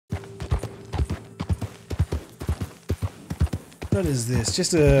What is this?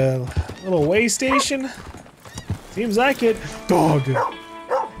 Just a little way station? Seems like it. Dog.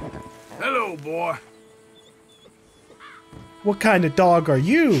 Hello, boy. What kind of dog are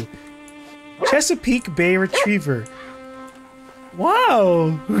you? Chesapeake Bay Retriever.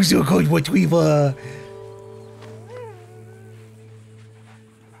 Wow. Who's a good retriever?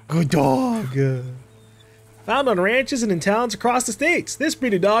 Good dog. Found on ranches and in towns across the states, this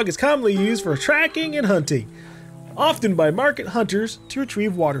breed of dog is commonly used for tracking and hunting, often by market hunters to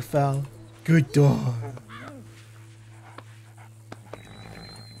retrieve waterfowl. Good dog.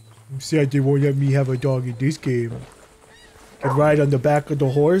 I'm sad they won't let me have a dog in this game. Could ride on the back of the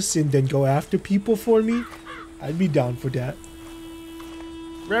horse and then go after people for me. I'd be down for that.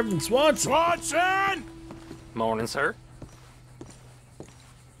 Reverend Swanson. Swanson! Morning, sir.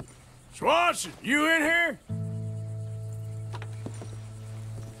 Swanson, you in here?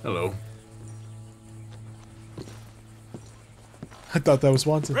 Hello. I thought that was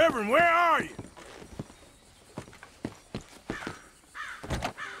Swanson. Reverend, where are you?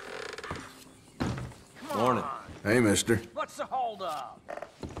 Morning. Hey, mister. What's the holdup?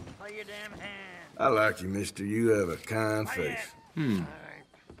 Play your damn hand. I like you, mister. You have a kind face.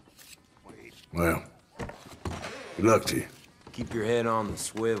 Well, good luck to you. Keep your head on the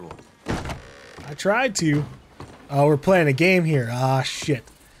swivel. I tried to. Oh, we're playing a game here. Ah, shit.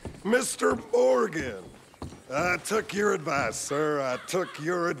 Mr. Morgan, I took your advice, sir. I took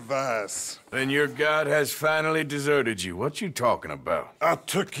your advice. Then your god has finally deserted you. What you talking about? I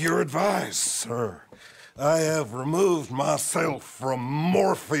took your advice, sir. I have removed myself from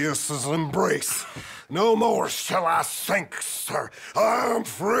Morpheus's embrace. No more shall I sink, sir. I am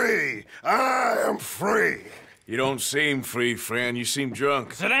free. I am free. You don't seem free, friend. You seem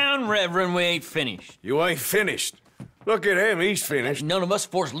drunk. Sit down, Reverend. We ain't finished. You ain't finished. Look at him. He's finished. None of us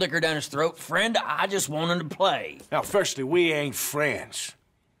forced liquor down his throat. Friend, I just want him to play. Now, firstly, we ain't friends.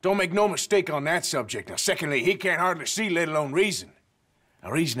 Don't make no mistake on that subject. Now, secondly, he can't hardly see, let alone reason. Now,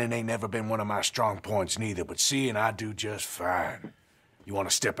 reasoning ain't never been one of my strong points neither, but seeing I do just fine. You want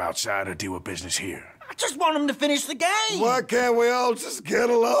to step outside or deal with business here? I just want him to finish the game. Why can't we all just get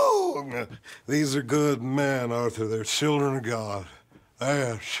along? These are good men, Arthur. They're children of God.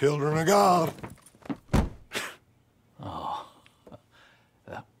 They're children of God.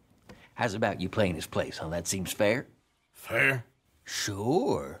 How's about you playing his place, huh? That seems fair? Fair?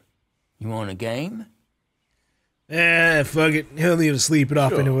 Sure. You want a game? Fuck it. He'll need to sleep it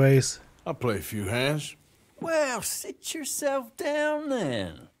off Sure. anyways. I'll play a few hands. Well, sit yourself down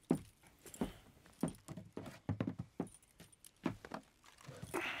then.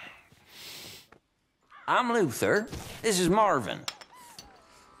 I'm Luther. This is Marvin.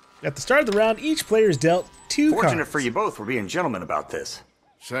 At the start of the round, each player is dealt two Fortunate cards. for you both, we're being gentlemen about this.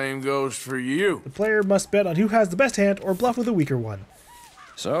 Same goes for you. The player must bet on who has the best hand or bluff with a weaker one.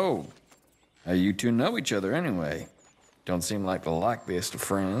 So, how you two know each other anyway? Don't seem like the likeliest of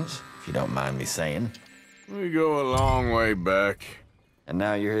friends, if you don't mind me saying. We go a long way back. And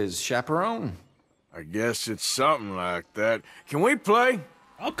now you're his chaperone? I guess it's something like that. Can we play?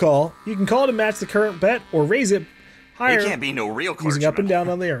 I'll call. You can call to match the current bet or raise it higher. He can't be no real clergyman. Using up and down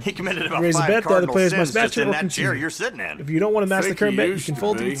on the air. He committed about Raise the 5 bet, the other cardinal players sins must match just it in or that chair concede. you're sitting in. If you don't want to match the Think current he bet, you used can to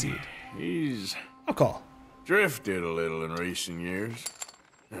fold to be. concede. He's I'll call. drifted a little in recent years.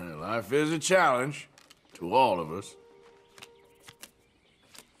 Life is a challenge to all of us.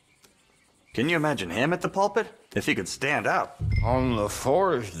 Can you imagine him at the pulpit? If he could stand up. On the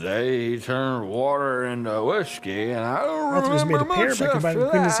fourth day, he turned water into whiskey, and I don't Arthur has made a remember pair much by combining the after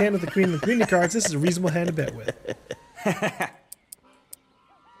queen in his that. hand with the queen and the queen of cards. This is a reasonable hand to bet with.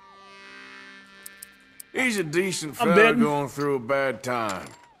 He's a decent I'm fella betting. going through a bad time.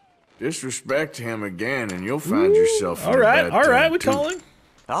 Disrespect him again, and you'll find yourself in All a right, bad all right, time, we're too. calling.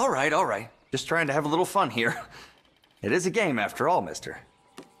 All right. Just trying to have a little fun here. It is a game after all, mister.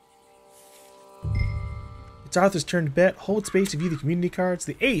 It's Arthur's turn to bet. Hold space to view the community cards.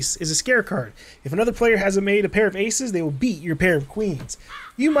 The ace is a scare card. If another player hasn't made a pair of aces, they will beat your pair of queens.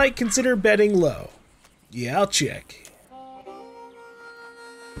 You might consider betting low. Yeah, I'll check.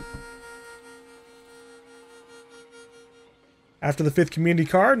 After the fifth community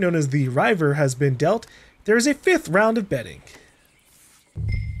card, known as the River, has been dealt, there is a fifth round of betting.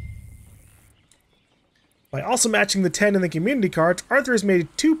 By also matching the 10 in the community cards, Arthur has made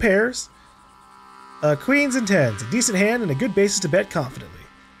 2 pairs, queens and 10s, a decent hand and a good basis to bet confidently.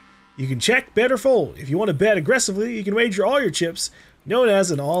 You can check, bet, or fold. If you want to bet aggressively, you can wager all your chips, known as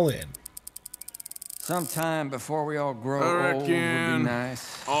an all-in. Sometime before we all grow I old would be reckon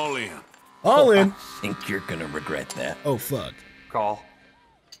nice. all in. All in. I think you're gonna regret that. Oh, fuck. Call.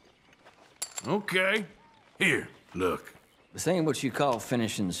 Okay. Here, look. This ain't what you call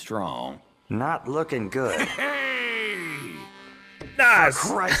finishing strong. Not looking good. Hey! Nice.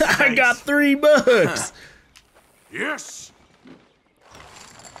 Christ's I got sakes. $3. Yes!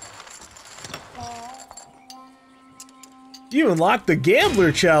 You unlocked the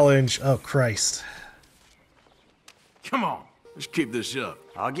gambler challenge. Oh, Christ. Come on, let's keep this up.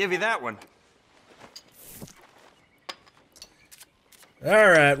 I'll give you that one. All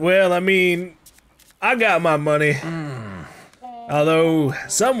right, well, I mean, I got my money. Although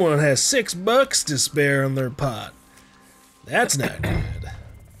someone has $6 to spare on their pot. That's not good.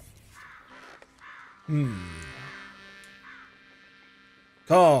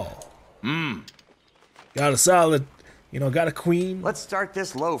 Call. Got a solid, got a queen. Let's start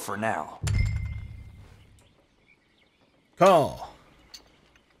this low for now. Call.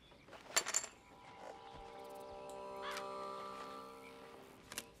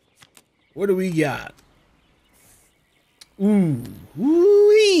 What do we got? Ooh,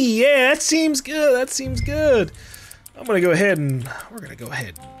 yeah, that seems good. That seems good. We're gonna go ahead and we're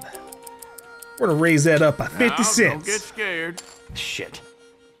gonna raise that up by 50 Now, cents. Don't get scared. Shit.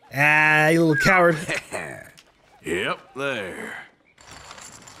 Ah, you little coward. Yep, there.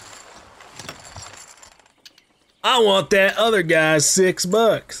 I want that other guy's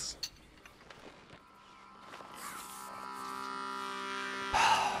 $6.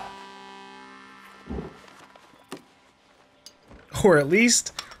 Or at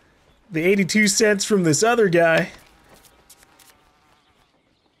least the 82 cents from this other guy.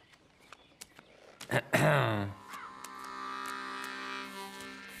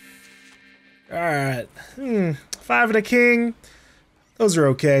 Alright. 5 and a king. Those are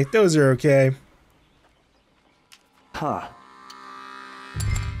okay. Those are okay. Huh.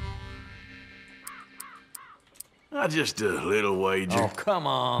 Just a little wager. Oh, come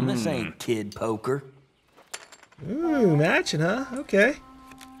on. This ain't kid poker. Ooh, matching, huh? Okay.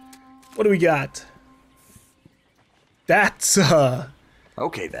 What do we got? That's,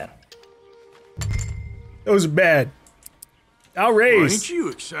 Okay then. those are bad. I'll Well, raise. ain't you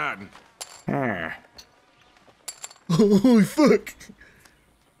exciting? Holy fuck.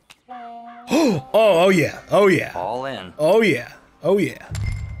 Oh yeah. Oh yeah. All in. Oh yeah. Oh yeah.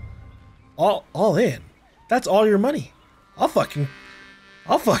 All in. That's all your money. I'll fucking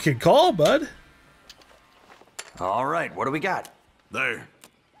call, bud. All right, what do we got? There.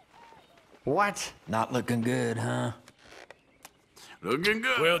 What? Not looking good, huh? Looking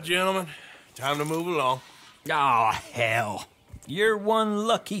good. Well, gentlemen, time to move along. Oh, hell. You're one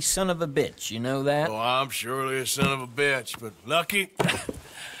lucky son of a bitch, you know that? Oh, I'm surely a son of a bitch, but lucky,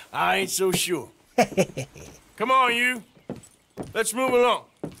 I ain't so sure. Come on, you. Let's move along.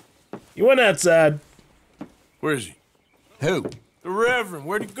 You went outside. Where is he? Who? The Reverend.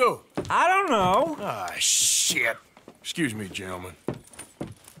 Where'd he go? I don't know. Ah, shit. Excuse me, gentlemen.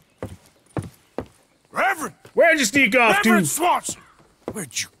 Reverend! Where'd you sneak off Reverend to? Swanson!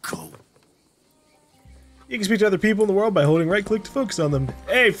 Where'd you go? You can speak to other people in the world by holding right click to focus on them.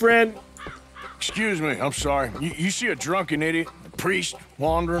 Hey, friend. Excuse me, I'm sorry. You see a drunken idiot, a priest,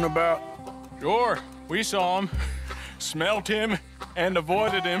 wandering about? Sure, we saw him, smelt him, and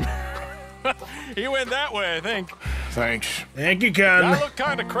avoided him. He went that way, I think. Thanks. Thank you, I Con. look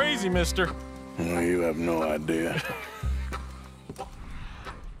kind of crazy, mister. Well, you have no idea.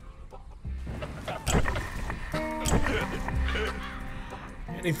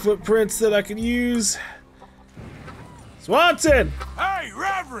 Any footprints that I could use? Swanson! Hey,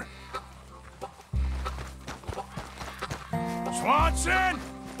 Reverend! Swanson!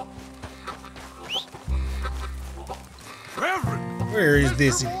 Reverend! Where is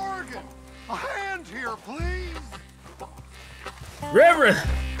this? Morgan, a hand here, please. Reverend!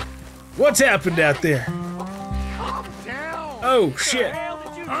 What's happened out there? Calm down. Oh, shit.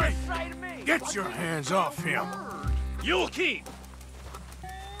 Hey, get your hands off him. You'll keep.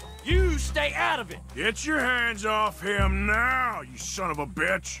 You stay out of it. Get your hands off him now, you son of a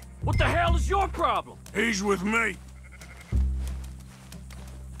bitch. What the hell is your problem? He's with me.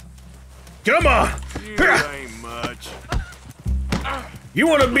 Come on! You ain't much. You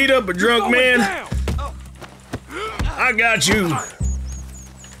want to beat up a drunk Going man? down. I got you.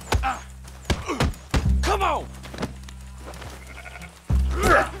 Come on.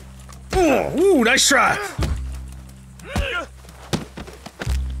 Ooh, nice try.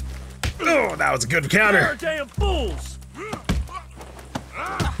 Oh, that was a good You're counter. damn fools.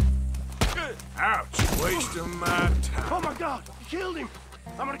 Ouch, wasting my time. Oh my God, you killed him.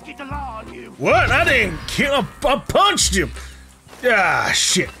 I'm gonna keep the law on you. What? I didn't kill him. I punched him. Ah,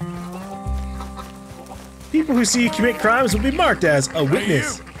 shit. People who see you commit crimes will be marked as a Hey,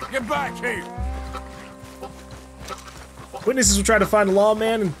 witness. you, get back here. Witnesses will try to find a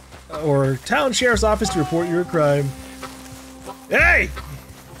lawman or town sheriff's office to report your crime. Hey!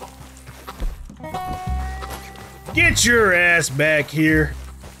 Get your ass back here.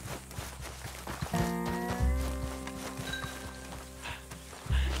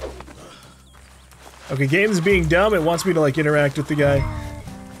 Okay, game's being dumb. It wants me to, like, interact with the guy.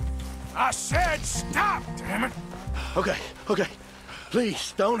 I said stop, damn it! Okay, okay.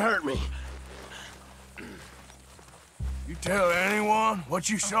 Please, don't hurt me. You tell anyone what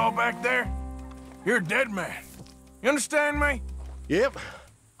you saw back there? You're a dead man. You understand me? Yep.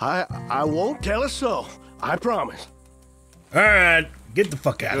 I won't tell a soul. I promise. All right, get the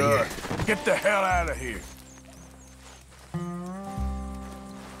fuck out of here. Get the hell out of here.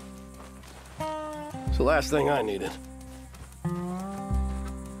 It's the last thing I needed.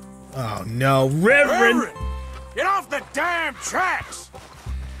 Oh no, Reverend! Get off the damn tracks!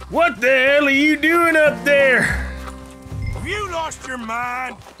 What the hell are you doing up there? Have you lost your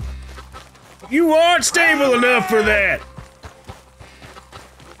mind? You aren't stable enough for that.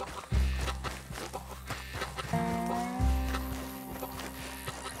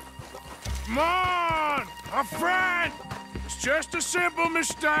 Come on, my friend! It's just a simple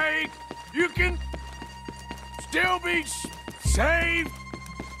mistake. You can still be saved.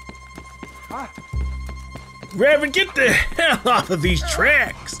 Reverend, get the hell off of these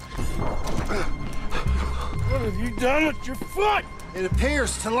tracks! What have you done with your foot? It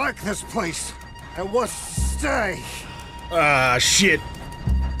appears to like this place and wants to stay. Ah, shit.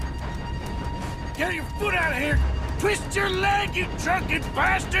 Get your foot out of here! Twist your leg, you drunken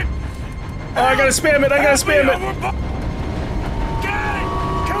bastard! Oh, I gotta spam it, I gotta spam it! Got it!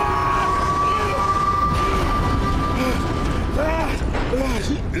 Come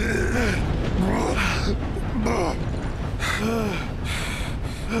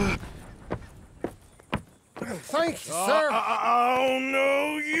Thank you, sir. Oh,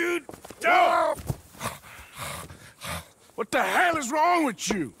 no, you don't! What the hell is wrong with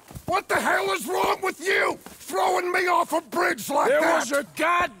you? What the hell is wrong with you? Throwing me off a bridge like There that? was a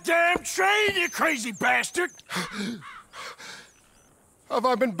goddamn train, you crazy bastard! Have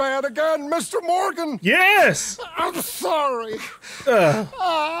I been bad again, Mr. Morgan? Yes! I'm sorry. Duh.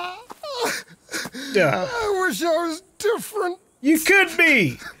 I wish I was different. You could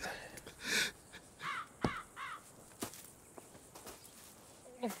be!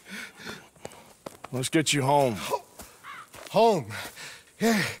 Let's get you home. Home.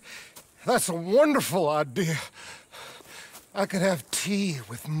 Yeah, that's a wonderful idea. I could have tea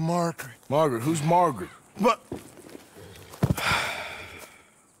with Margaret. Margaret? Who's Margaret? What?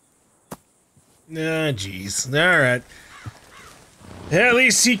 Ah, jeez. Alright. At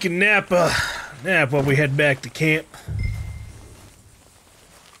least he can nap while we head back to camp.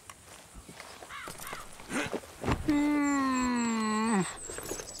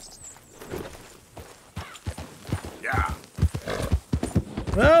 Yeah.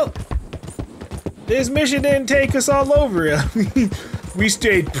 Well, this mission didn't take us all over it. We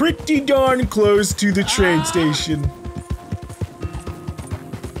stayed pretty darn close to the train station.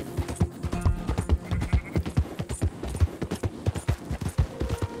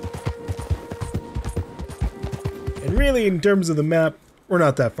 And really, in terms of the map, we're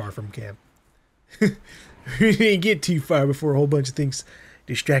not that far from camp. We didn't get too far before a whole bunch of things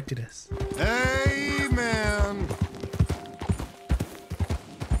distracted us. Amen.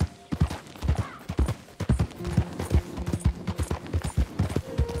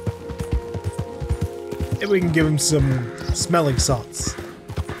 Maybe we can give him some smelling salts.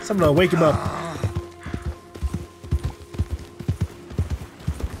 Something to wake him up.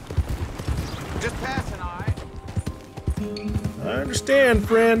 Just passing, I. I understand,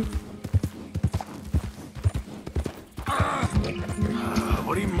 friend.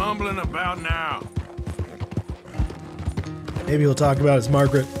 What are you mumbling about now? Maybe he'll talk about his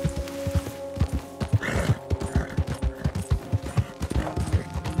Margaret.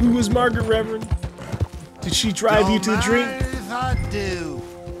 Who was Margaret, Reverend? Did she drive you to the drink? If I do.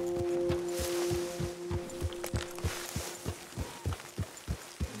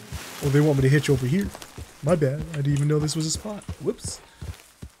 Oh, they want me to hitch over here. My bad. I didn't even know this was a spot. Whoops.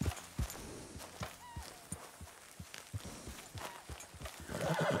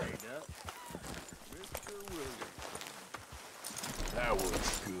 That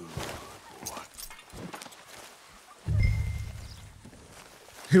was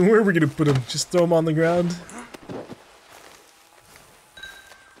good. Where are we gonna put him? Just throw him on the ground?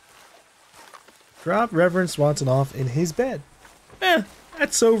 Drop Reverend Swanson off in his bed.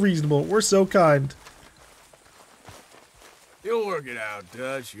 That's so reasonable. We're so kind. You'll work it out,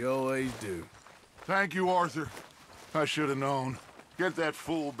 Dutch. You always do. Thank you, Arthur. I should have known. Get that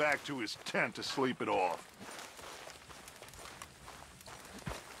fool back to his tent to sleep it off.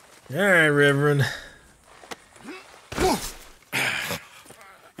 All right, Reverend.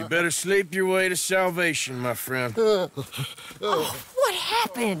 You better sleep your way to salvation, my friend. Oh, what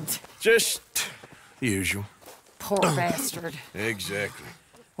happened? Just the usual. Poor bastard. Exactly.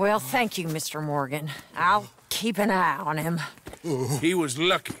 Well, thank you, Mr. Morgan. I'll keep an eye on him. He was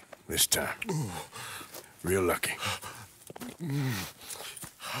lucky this time. Real lucky.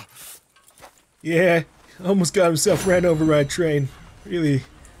 Yeah, almost got himself ran over by a train. Really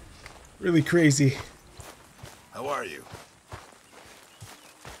crazy. How are you?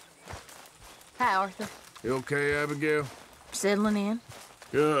 Hi, Arthur. You okay, Abigail? Settling in?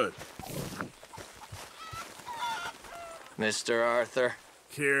 Good. Mr. Arthur.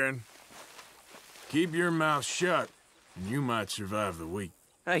 Kieran, keep your mouth shut, and you might survive the week.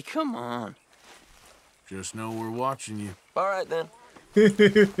 Hey, come on. Just know we're watching you. All right, then. Good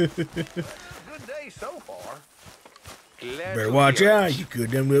day so far. Better watch out. You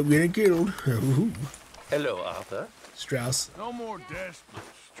could end up getting killed. Hello, Arthur. Strauss. No more desperate,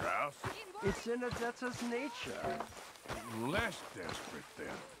 Strauss. It's in a debtor's nature. Less desperate, then.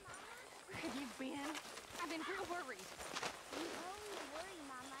 Where have you been? I've been real worried. You always worry,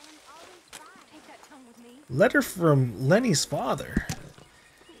 Mama. I'm always fine. Take that tongue with me. Letter from Lenny's father.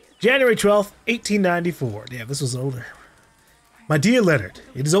 January 12th, 1894. Damn, this was older. My dear Leonard,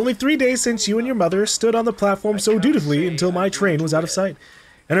 it is only 3 days since you and your mother stood on the platform so dutifully until my train was out of sight,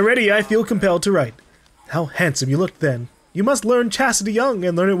 and already I feel compelled to write. How handsome you looked then. You must learn chastity young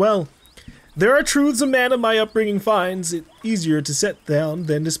and learn it well. There are truths a man of my upbringing finds it easier to set down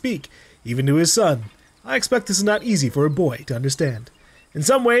than to speak, even to his son. I expect this is not easy for a boy to understand. In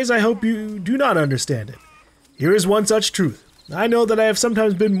some ways, I hope you do not understand it. Here is one such truth. I know that I have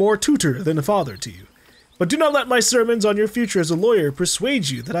sometimes been more tutor than a father to you. But do not let my sermons on your future as a lawyer persuade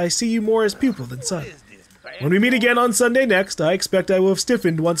you that I see you more as pupil than son. When we meet again on Sunday next, I expect I will have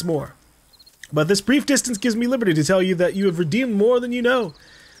stiffened once more. But this brief distance gives me liberty to tell you that you have redeemed more than you know,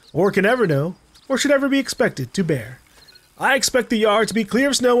 or can ever know, or should ever be expected to bear. I expect the yard to be clear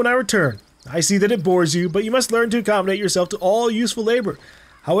of snow when I return. I see that it bores you, but you must learn to accommodate yourself to all useful labor,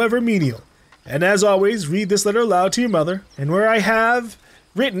 however menial. And as always, read this letter aloud to your mother, and where I have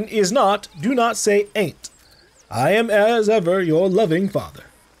written is not, do not say ain't. I am as ever your loving father.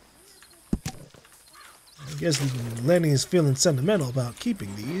 I guess Lenny is feeling sentimental about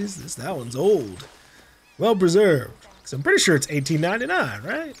keeping these. That one's old. Well preserved. 'Cause I'm pretty sure it's 1899,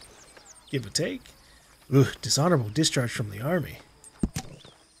 right? Give or take. Ugh, dishonorable discharge from the army.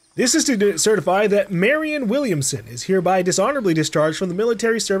 This is to certify that Marion Williamson is hereby dishonorably discharged from the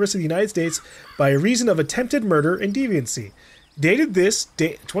military service of the United States by reason of attempted murder and deviancy. Dated this,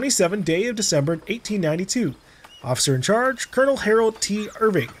 27th day of December, 1892. Officer in charge, Colonel Harold T.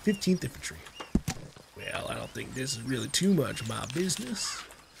 Irving, 15th Infantry. Well, I don't think this is really too much of my business.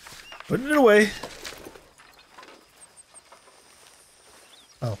 Putting it away.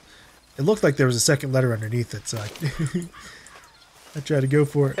 Oh, it looked like there was a second letter underneath it, so I tried to go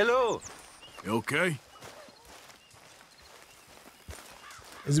for it. Hello. You okay?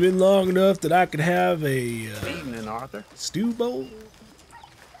 It's been long enough that I could have a Evening, Arthur. stew bowl.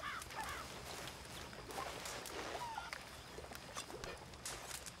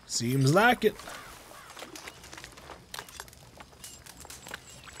 Seems like it.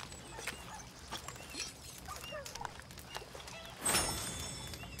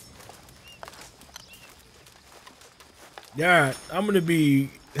 Alright, I'm gonna be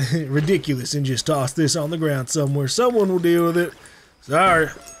ridiculous and just toss this on the ground somewhere. Someone will deal with it. Sorry.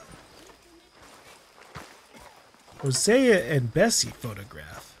 Hosea and Bessie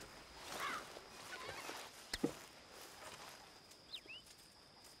photograph.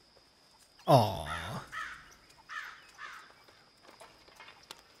 Aww.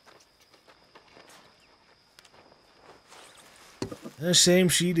 A shame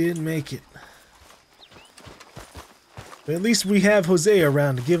she didn't make it. But at least we have Hosea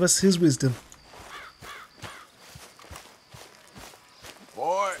around to give us his wisdom.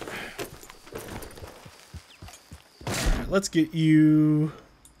 Boy. Let's get you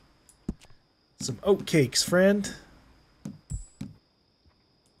some oat cakes, friend.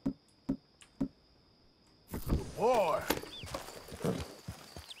 Boy.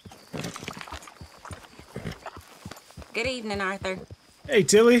 Good evening, Arthur. Hey,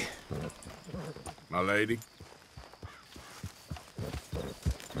 Tilly. My lady.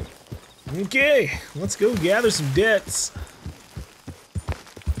 Okay, let's go gather some debts.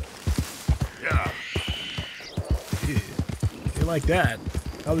 Yeah. You like that?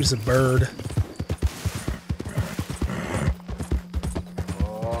 Probably just a bird.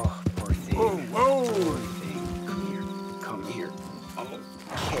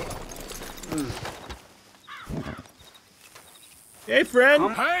 Hey,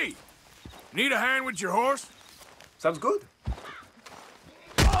 friend. Hey! Need a hand with your horse? Sounds good.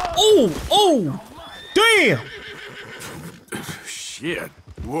 Oh! Damn! Shit.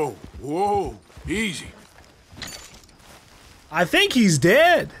 Whoa. Easy. I think he's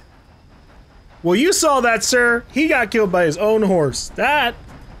dead. Well, you saw that, sir. He got killed by his own horse. That...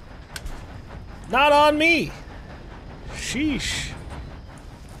 not on me. Sheesh.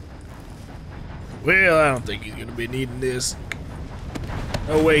 Well, I don't think he's gonna be needing this.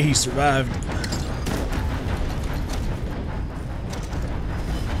 No way he survived.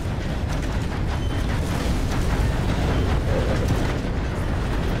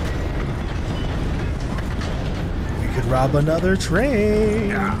 We could rob another train.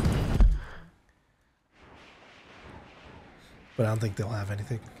 Yeah. But I don't think they'll have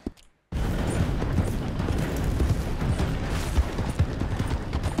anything.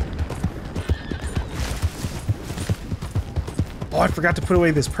 Oh, I forgot to put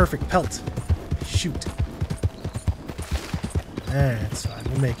away this perfect pelt. Shoot. It's fine.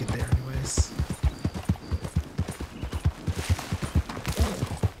 We'll make it there anyways.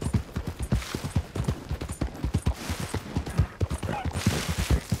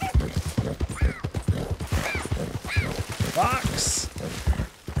 Fox.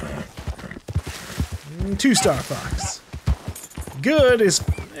 2-star fox. Good is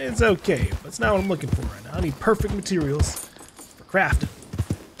it's okay, but it's not what I'm looking for right now. I need perfect materials for crafting.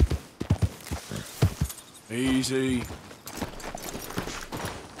 Easy.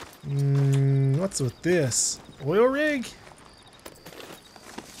 What's with this? Oil rig?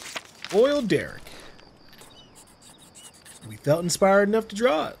 Oil derrick. We felt inspired enough to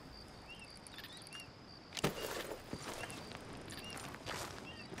draw it.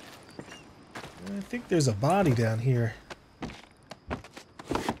 I think there's a body down here.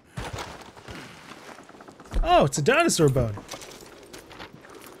 Oh, it's a dinosaur bone.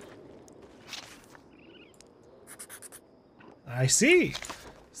 I see.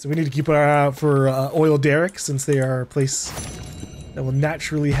 So we need to keep our eye out for oil derrick, since they are a place that will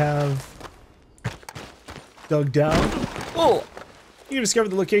naturally have dug down. Oh! You discovered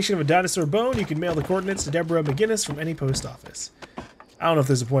the location of a dinosaur bone. You can mail the coordinates to Deborah McGinnis from any post office. I don't know if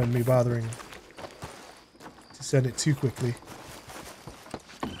there's a point in me bothering to send it too quickly.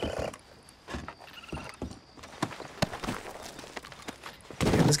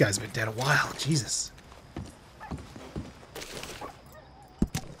 Man, this guy's been dead a while. Jesus.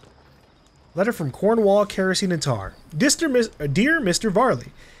 Letter from Cornwall, Kerosene and Tar. Dear Mr.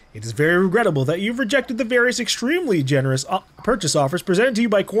 Varley, it is very regrettable that you've rejected the various extremely generous purchase offers presented to you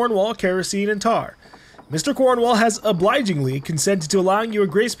by Cornwall, Kerosene and Tar. Mr. Cornwall has obligingly consented to allowing you a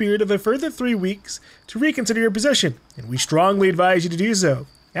grace period of a further 3 weeks to reconsider your position, and we strongly advise you to do so.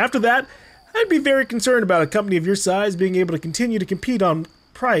 After that, I'd be very concerned about a company of your size being able to continue to compete on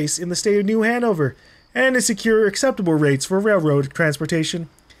price in the state of New Hanover, and to secure acceptable rates for railroad transportation.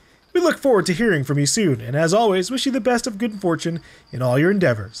 We look forward to hearing from you soon, and as always, wish you the best of good fortune in all your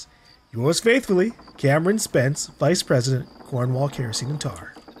endeavors. Yours faithfully, Cameron Spence, Vice President, Cornwall, Kerosene and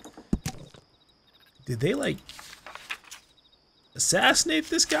Tar. Did they, like, assassinate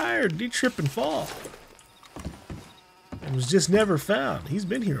this guy, or did he trip and fall? It was just never found. He's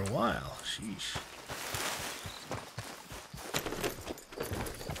been here a while. Sheesh.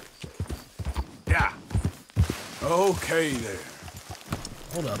 Yeah. Okay there.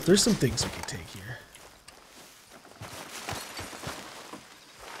 Hold up, there's some things we can take here.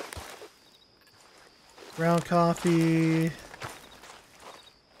 Ground coffee.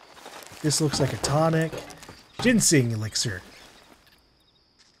 This looks like a tonic. Ginseng elixir.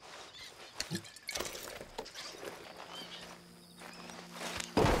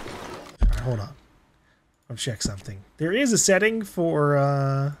 Alright, hold on. I'll check something. There is a setting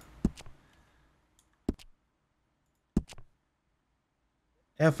for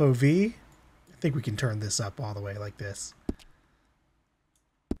FOV. I think we can turn this up all the way like this.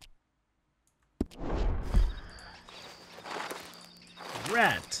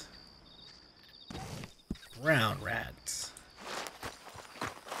 Rat. Brown rat.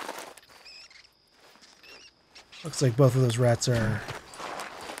 Looks like both of those rats are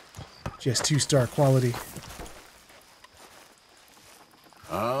just 2-star quality.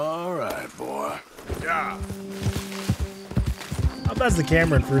 All right, boy. Yeah. How bad's the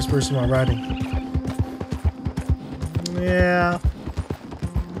camera in first person while riding? Yeah.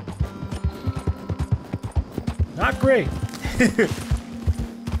 Not great.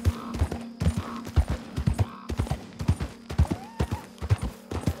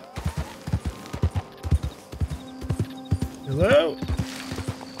 Hello?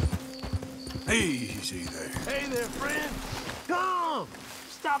 Easy there. Hey there, friend. Come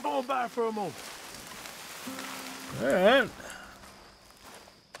stop on by for a moment. All right.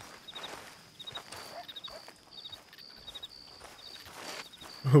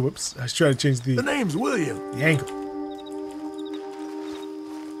 Oh, whoops. I was trying to change The name's William. the angle.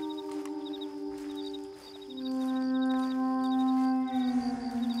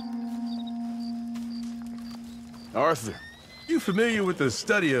 Arthur. You familiar with the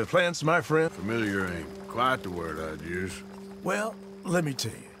study of plants, my friend? Familiar ain't quite the word I'd use. Well, let me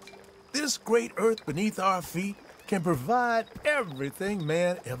tell you. This great earth beneath our feet can provide everything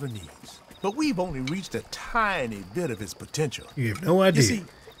man ever needs. But we've only reached a tiny bit of its potential. You have no idea. You see,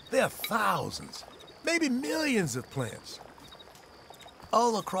 there are thousands, maybe millions of plants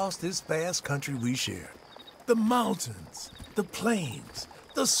all across this vast country we share. The mountains, the plains,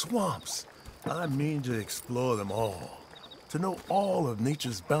 the swamps. I mean to explore them all, to know all of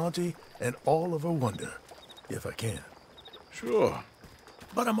nature's bounty and all of her wonder, if I can. Sure.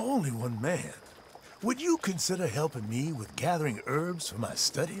 But I'm only one man. Would you consider helping me with gathering herbs for my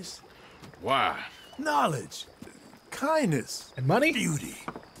studies? Why? Knowledge, kindness, And money? beauty.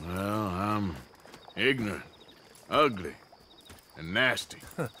 Well, I'm ignorant, ugly, and nasty.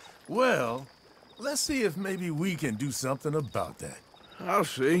 Well, let's see if maybe we can do something about that. I'll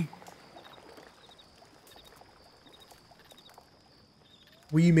see.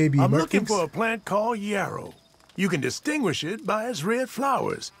 We may be I'm looking Merkins. for a plant called yarrow. You can distinguish it by its red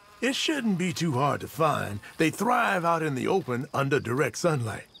flowers. It shouldn't be too hard to find. They thrive out in the open under direct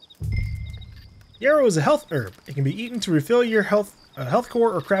sunlight. Yarrow is a health herb. It can be eaten to refill your health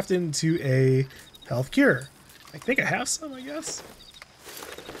core or crafted into a health cure. I think I have some, I guess.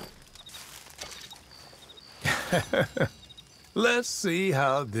 Let's see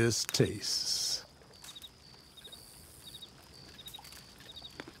how this tastes.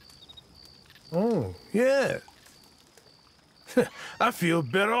 Oh, yeah. I feel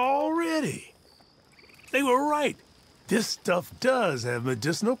better already. They were right. This stuff does have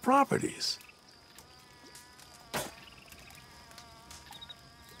medicinal properties.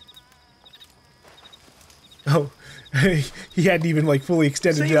 Oh, he hadn't even like fully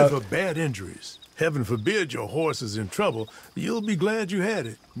extended Save it it out. for bad injuries. Heaven forbid your horse is in trouble. You'll be glad you had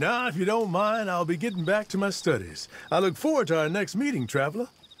it. Now, if you don't mind, I'll be getting back to my studies. I look forward to our next meeting, traveler.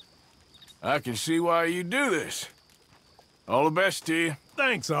 I can see why you do this. All the best to you.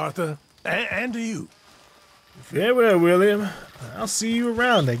 Thanks, Arthur. And to you. Farewell, William. I'll see you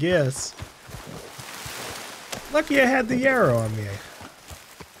around, I guess. Lucky I had the yarrow on me.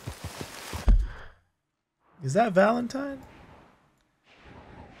 Is that Valentine?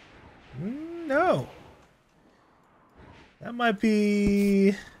 No. That might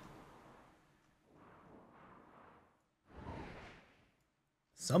be...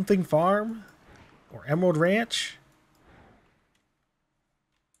 Something Farm? Or Emerald Ranch?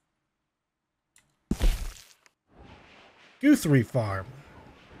 Guthrie Farm.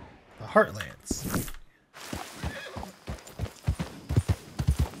 The Heartlands.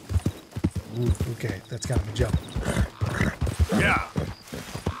 Ooh, okay, that's kind of a jump. Yeah.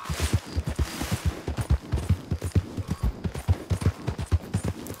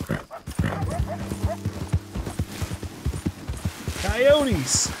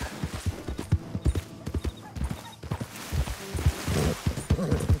 Coyotes!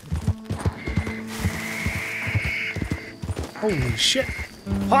 Holy shit.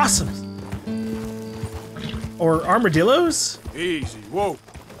 Possums! Or armadillos? Easy, whoa.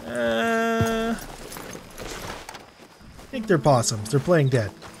 I think they're possums. They're playing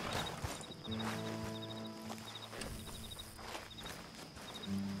dead.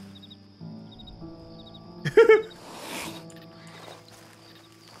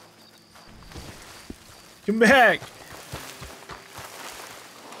 Come back!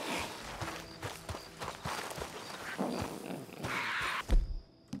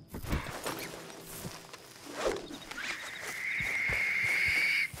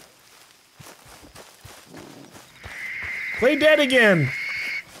 Play dead again!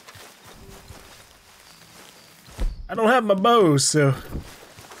 I don't have my bow, so...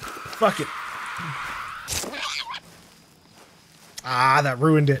 Fuck it. Ah, that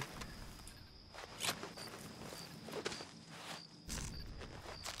ruined it.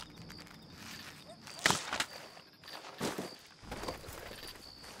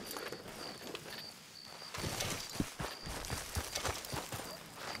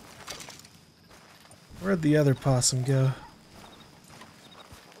 Where'd the other possum go?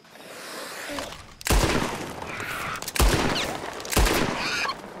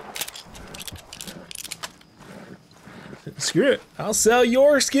 Screw it. I'll sell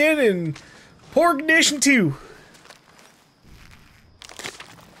your skin in poor condition too.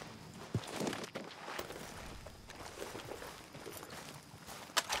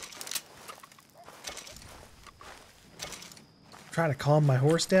 trying to calm my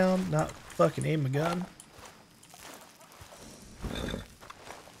horse down, not fucking aim a gun.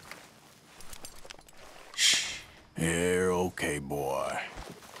 Shh. You're okay, boy.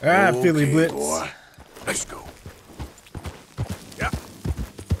 Alright, Philly Okay, Blitz. boy. Let's go. Yeah.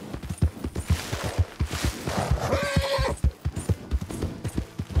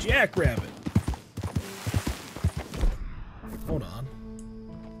 Jackrabbit. Hold on.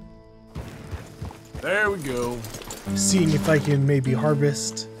 There we go. Seeing if I can maybe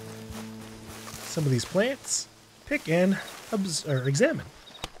harvest some of these plants. Pick and examine.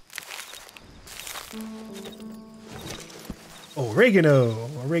 Oregano.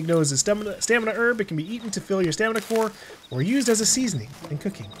 Oregano is a stamina herb. It can be eaten to fill your stamina core or used as a seasoning in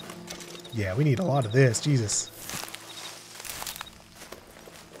cooking. Yeah, we need a lot of this. Jesus.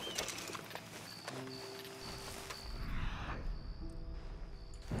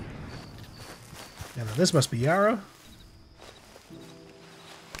 Now this must be yarrow.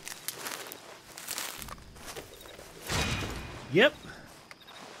 Yep.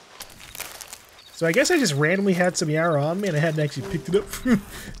 So I guess I just randomly had some yarrow on me and I hadn't actually picked it up.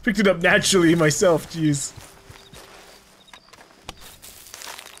 Picked it up naturally myself, jeez.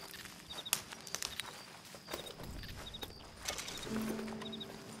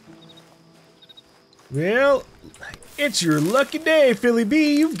 Well, it's your lucky day, Philly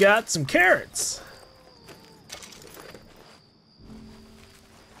B. You've got some carrots.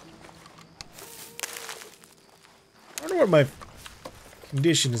 I wonder what my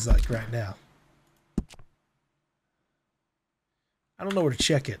condition is like right now. I don't know where to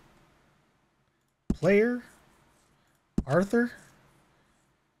check it. Player? Arthur?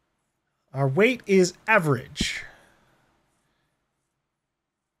 Our weight is average.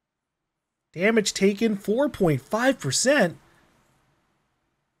 Damage taken 4.5%.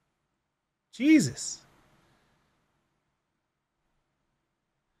 Jesus.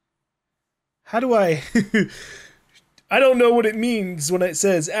 How do I... I don't know what it means when it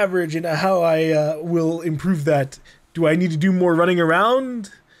says average and how I will improve that. Do I need to do more running around?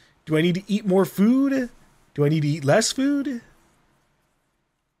 Do I need to eat more food? Do I need to eat less food?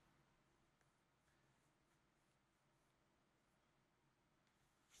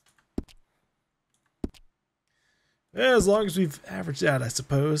 Yeah, as long as we've averaged out, I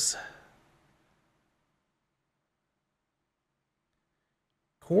suppose.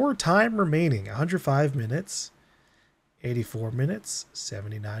 Core time remaining, 105 minutes, 84 minutes,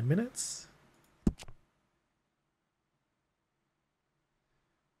 79 minutes.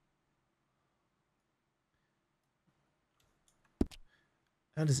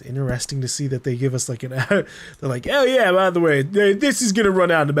 That is interesting to see that they give us like an hour. They're like, oh yeah, by the way, this is going to run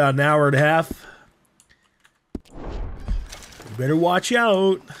out in about an hour and a half. You better watch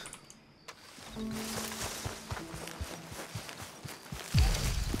out.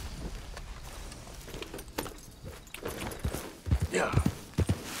 Yeah.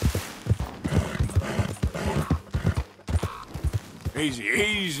 Easy,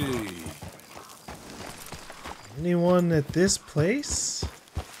 easy. Anyone at this place?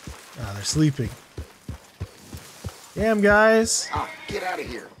 Ah, they're sleeping. Damn, guys. Ah, get out of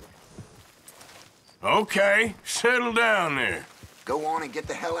here. Okay, settle down there. Go on and get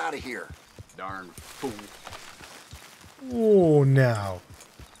the hell out of here. Darn fool. Oh, now.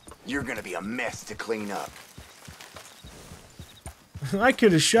 You're gonna be a mess to clean up. I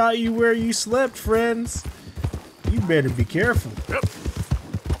could have shot you where you slept, friends. You better be careful. Yep.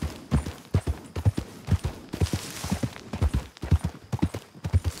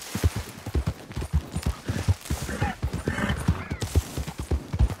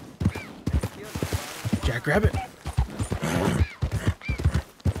 Jackrabbit.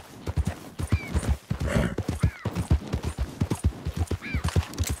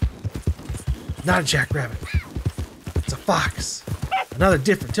 Not a jackrabbit. It's a fox. Another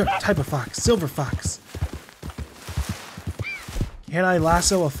different type of fox. Silver fox. Can I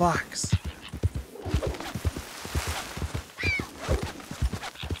lasso a fox?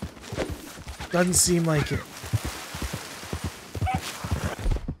 Doesn't seem like it.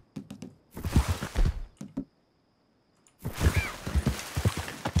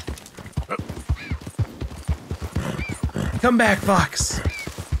 Come back, Fox.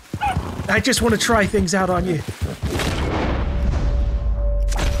 I just want to try things out on you.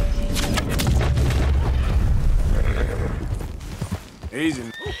 Easy.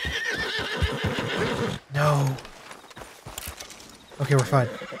 No. Okay, we're fine.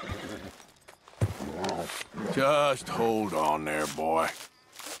 Just hold on there, boy.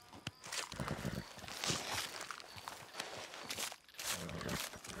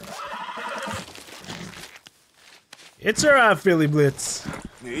 It's alright, Philly Blitz.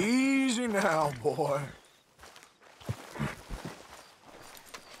 Easy now, boy.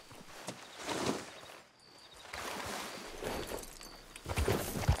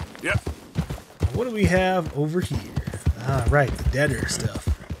 Yep. What do we have over here? Ah, right, the deader stuff.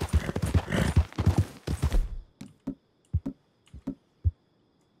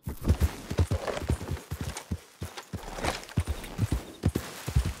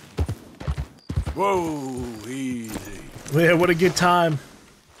 Whoa, easy. Yeah, what a good time.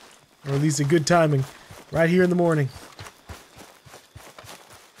 Or at least a good timing. Right here in the morning.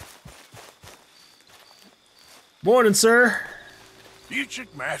 Morning, sir. Buchik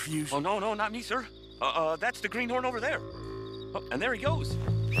Matthews. Oh, no, not me, sir. That's the greenhorn over there. Oh, and there he goes.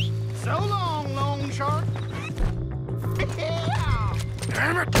 So long, long shark.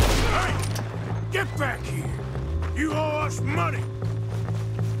 Damn it! Hey! Get back here! You owe us money!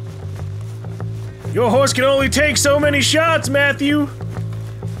 Your horse can only take so many shots, Matthew!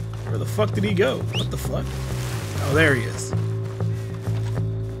 Where the fuck did he go? What the fuck? Oh, there he is.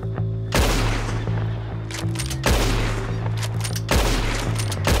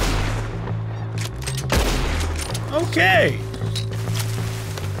 Okay.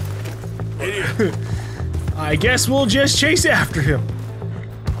 I guess we'll just chase after him.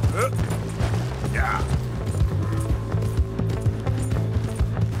 Yeah.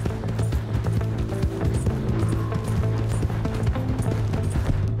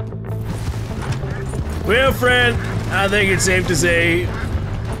 Well, friend, I think it's safe to say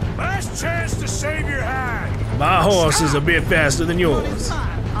Last chance to save your hide. my horse is a bit faster than yours.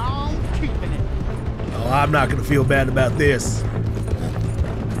 I'm keeping it. Oh, I'm not gonna feel bad about this.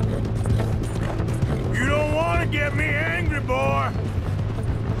 You don't want to get me angry, boy.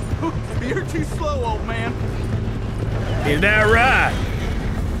 You're too slow, old man. Is that right?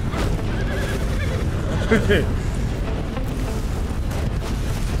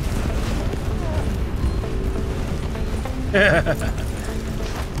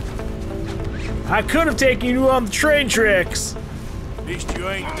 I could have taken you on the train tracks, At least you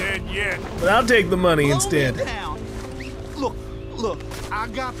ain't dead yet. but I'll take the money Slow instead. me down. Look, I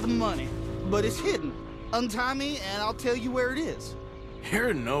got the money, but it's hidden. Untie me and I'll tell you where it is.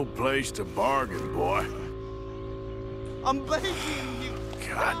 You're no place to bargain, boy. I'm begging you.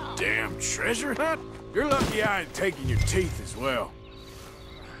 Goddamn treasure hunt? You're lucky I ain't taking your teeth as well.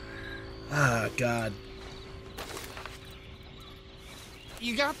 Ah, God.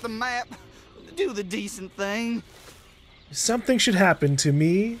 You got the map. Do the decent thing. Something should happen to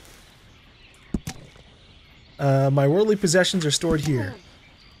me. My worldly possessions are stored here.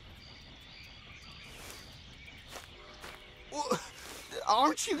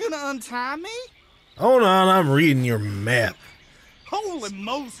 Aren't you gonna untie me? Hold on, I'm reading your map. Holy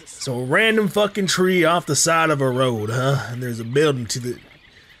Moses. So a random fucking tree off the side of a road, huh? And there's a building to the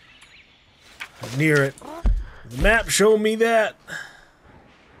near it. The map showed me that.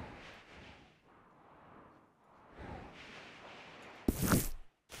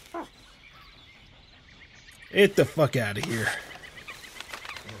 Get the fuck out of here.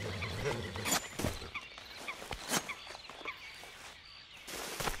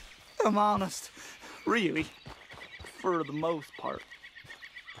 I'm honest. Really. For the most part.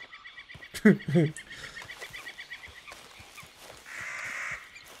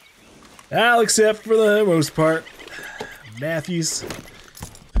 I'll accept for the most part. Matthews.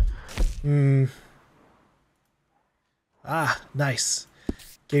 Ah, nice.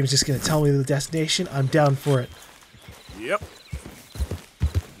 Game's just gonna tell me the destination. I'm down for it. Yep.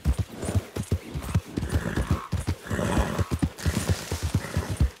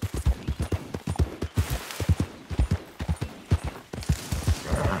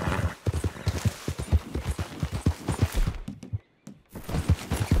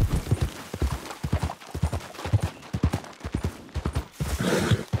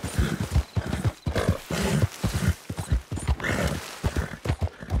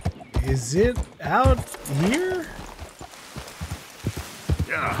 Is it out here?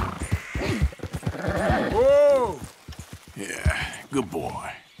 Yeah. Whoa! Yeah, good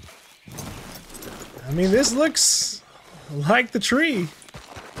boy. I mean, this looks like the tree.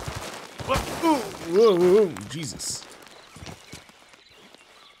 What? Whoa, whoa, whoa, Jesus.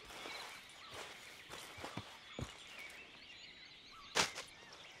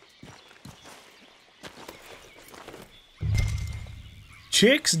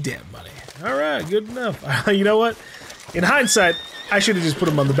 Chicks, dead money. All right, good enough. You know what? In hindsight, I should have just put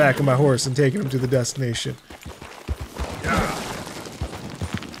him on the back of my horse and taken him to the destination.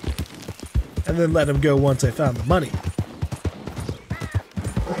 And then let him go once I found the money.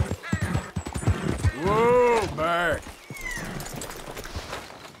 Whoa, back.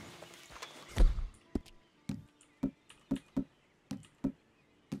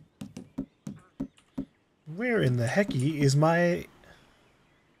 Where in the hecky is my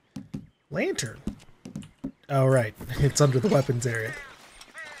lantern? Oh, right. It's under the weapons area.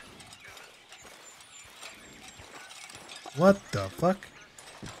 What the fuck?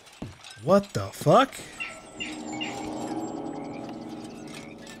 What the fuck?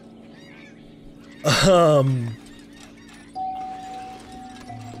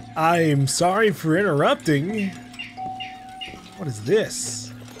 I'm sorry for interrupting. What is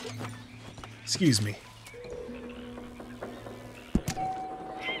this? Excuse me.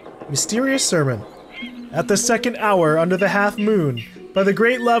 Mysterious sermon. At the second hour under the half moon, by the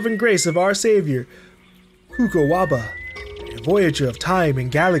great love and grace of our Savior, Hukawaba, a voyager of time and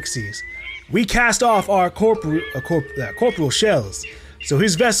galaxies, we cast off our corporal shells, so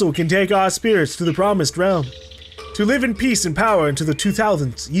his vessel can take our spirits to the promised realm, to live in peace and power into the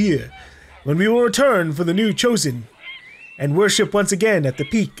 2000th year, when we will return for the new chosen, and worship once again at the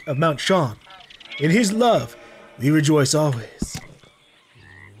peak of Mount Sean. In his love, we rejoice always.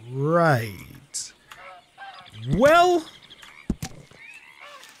 Right. Well,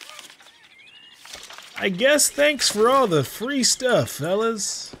 I guess thanks for all the free stuff,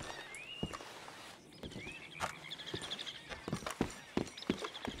 fellas.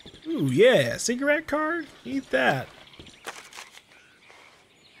 Ooh, yeah, cigarette card? Eat that.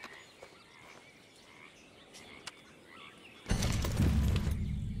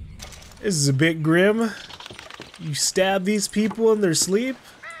 This is a bit grim. You stab these people in their sleep?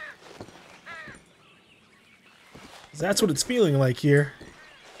 That's what it's feeling like here.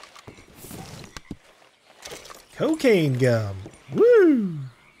 Cocaine gum. Woo!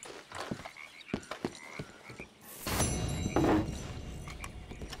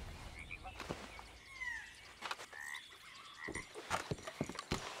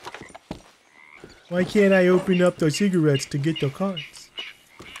 Why can't I open up those cigarettes to get the cards?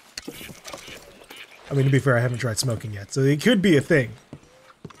 I mean, to be fair, I haven't tried smoking yet, so it could be a thing.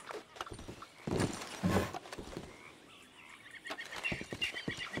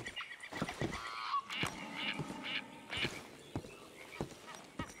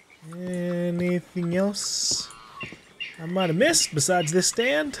 Anything else I might have missed besides this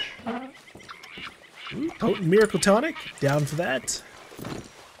stand? Ooh, potent miracle tonic. Down for that.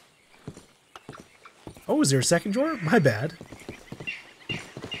 Oh, is there a second drawer? My bad.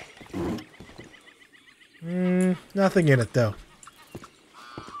 Nothing in it, though.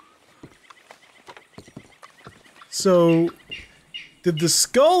 So, did the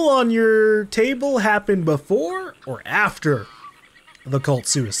skull on your table happen before or after the cult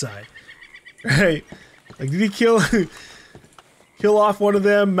suicide? Right? Like, did he kill off one of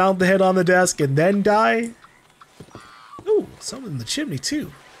them, mount the head on the desk, and then die? Ooh, something in the chimney,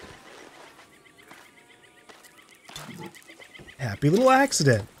 too. Happy little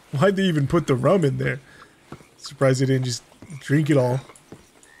accident. Why'd they even put the rum in there? Surprised they didn't just drink it all.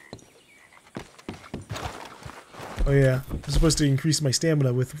 Oh yeah, I'm supposed to increase my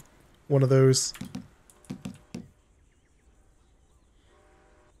stamina with one of those.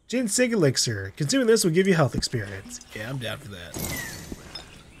 Ginseng elixir. Consuming this will give you health experience. Yeah, I'm down for that.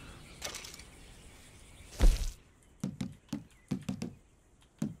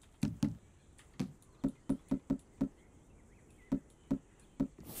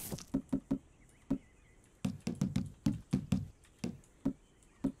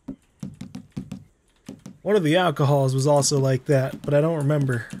 One of the alcohols was also like that, but I don't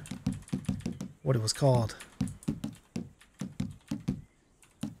remember what it was called.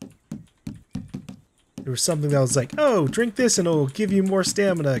 There was something that was like, oh, drink this and it'll give you more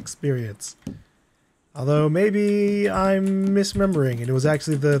stamina experience. Although maybe I'm misremembering and it was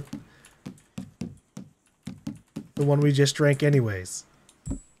actually the one we just drank anyways.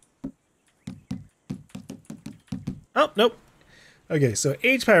 Oh, nope. Okay, so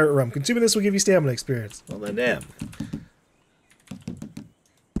aged pirate rum. Consuming this will give you stamina experience. Well then, damn.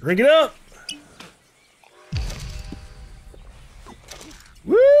 Drink it up!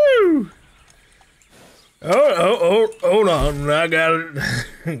 Woo! Oh, hold on. I gotta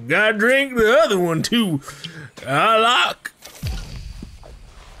drink the other one too. I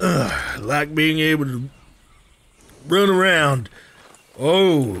like being able to run around.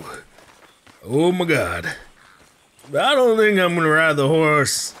 Oh my God. I don't think I'm gonna ride the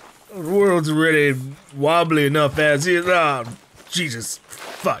horse. The world's already wobbly enough as is. Oh, Jesus,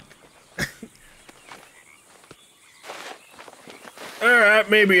 fuck. Alright,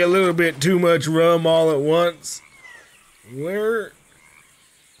 maybe a little bit too much rum all at once. Where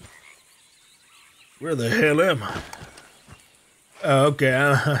the hell am I? Oh, okay,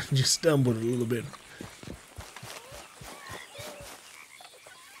 I just stumbled a little bit.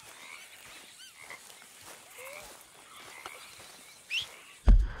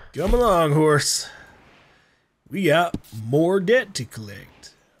 Come along, horse. We got more debt to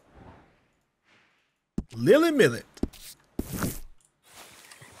collect. Lily Millet.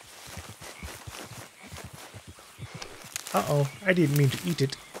 Uh-oh, I didn't mean to eat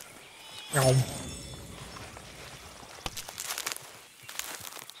it. Yum.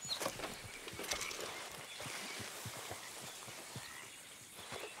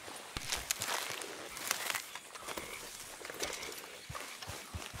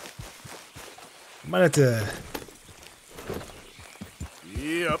 I might have to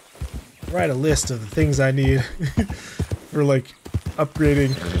write a list of the things I need for like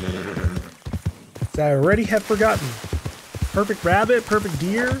upgrading. So I already have forgotten. Perfect rabbit, perfect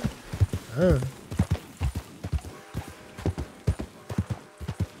deer.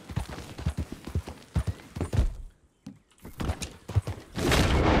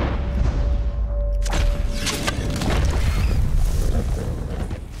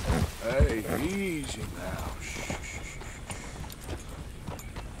 Hey, easy now.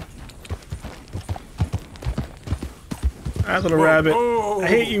 Alright, little rabbit. I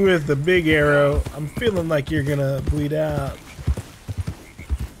hit you with the big arrow. I'm feeling like you're gonna bleed out.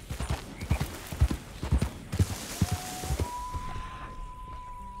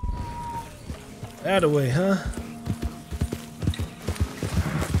 That away, huh?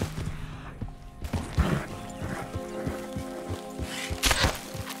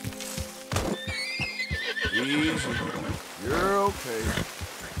 Easy. You're okay.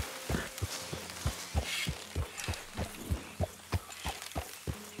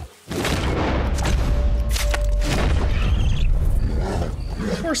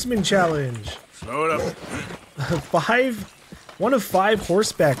 Horseman challenge. Slow it up. 1 of 5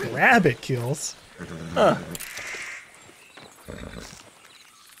 horseback rabbit kills. Huh.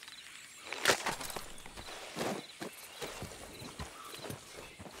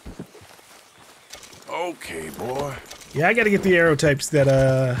 Okay, boy. Yeah, I gotta get the arrow types that,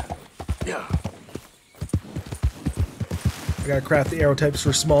 Yeah. I gotta craft the arrow types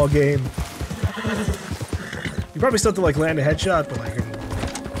for small game. You probably still have to, like, land a headshot, but, like, I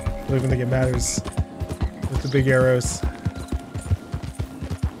don't even think it matters with the big arrows.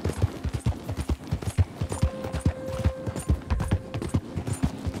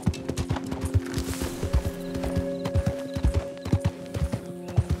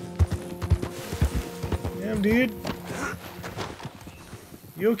 Damn, dude.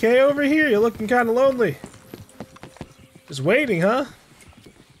 You okay over here? You're looking kind of lonely. Just waiting, huh?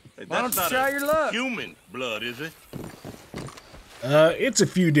 Hey, Why don't you try your luck? Human blood, is it? It's a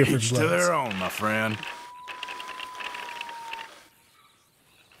few different Each to bloods. their own, my friend.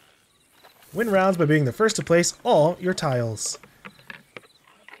 Win rounds by being the first to place all your tiles.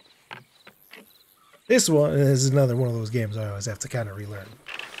 This one is another one of those games I always have to kind of relearn.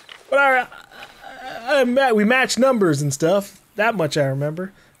 But we match numbers and stuff. That much I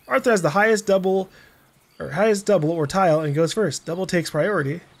remember. Arthur has the highest double or tile and goes first. Double takes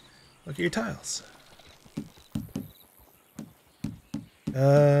priority. Look at your tiles.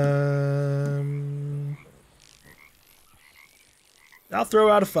 I'll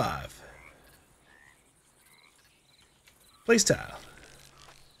throw out a 5. Place tile.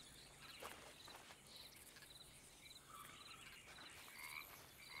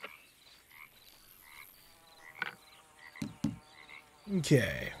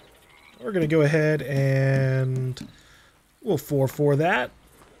 Okay. We're going to go ahead and we'll 4-4 that.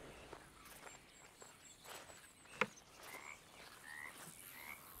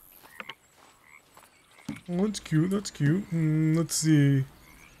 Oh, that's cute, that's cute. Let's see.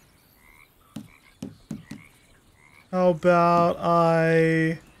 How about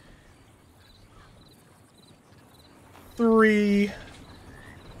I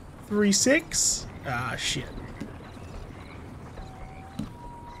 3-6? Ah, shit.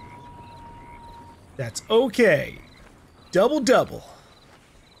 That's okay. Double.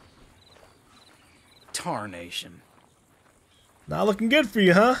 Tarnation. Not looking good for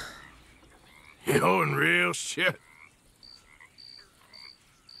you, huh? You're in real shit.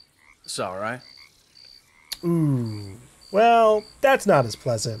 It's all right. Ooh. Well, that's not as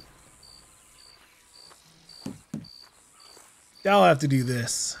pleasant. I'll have to do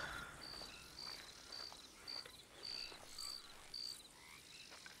this.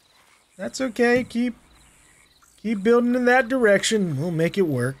 That's okay. Keep building in that direction. We'll make it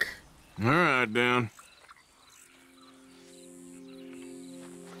work. All right, Dan.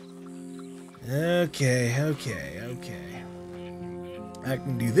 Okay. I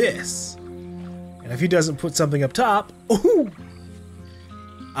can do this. And if he doesn't put something up top, ooh,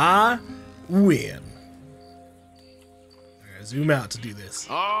 I win. Gotta zoom out to do this.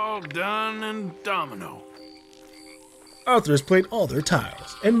 All done and domino. Arthur has played all their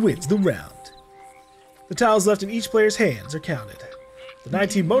tiles and wins the round. The tiles left in each player's hands are counted. The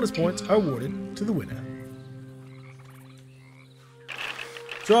 19 bonus points are awarded to the winner.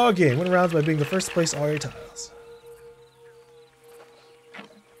 Draw a game. Win rounds by being the first to place all your tiles.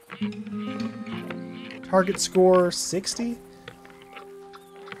 Target score 60?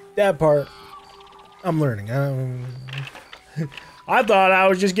 That part, I'm learning. I thought I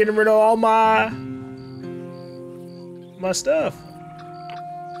was just getting rid of all my stuff.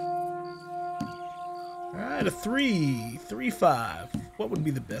 Alright, a 3, 5. What would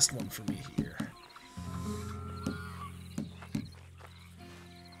be the best one for me here?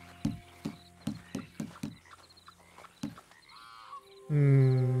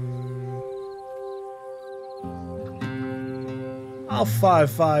 I'll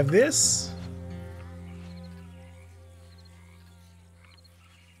 5-5 this.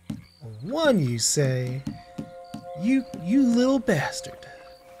 One, you say? You little bastard.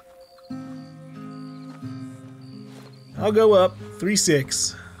 I'll go up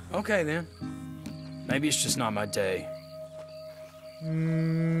 3-6. Okay then. Maybe it's just not my day.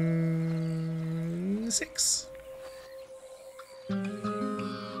 6.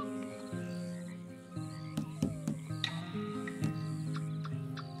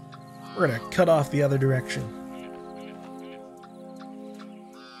 We're gonna cut off the other direction.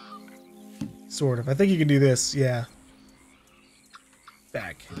 Sort of. I think you can do this, yeah.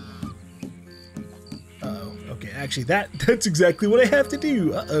 Back. Uh-oh. Okay, actually that's exactly what I have to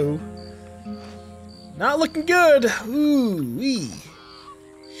do. Uh-oh. Not looking good. Ooh-wee.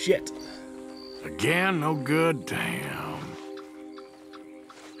 Shit. Again, no good? Damn.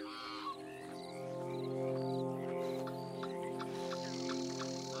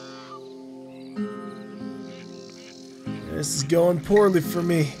 This is going poorly for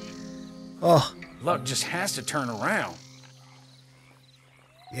me. Oh. Luck just has to turn around.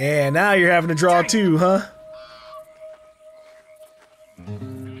 Yeah, now you're having to draw too, huh?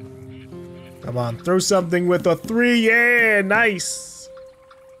 Come on, throw something with a 3. Yeah, nice.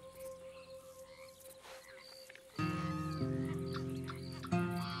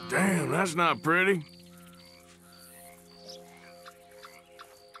 Damn, that's not pretty.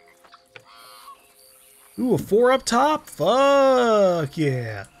 Ooh, a 4 up top? Fuck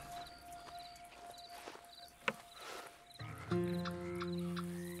yeah.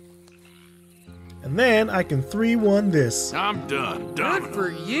 And then I can 3-1 this. I'm done. Good for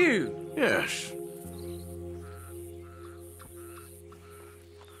you. Yes.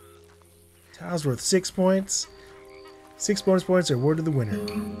 Tiles worth 6 points. 6 bonus points are awarded to the winner.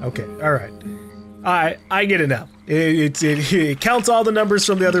 Okay, alright. I get it now. It counts all the numbers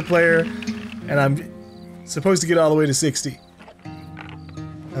from the other player, and I'm supposed to get all the way to 60.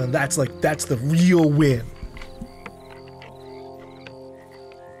 And that's the real win.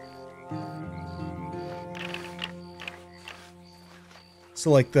 So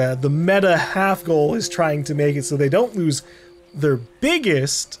like the meta half goal is trying to make it so they don't lose their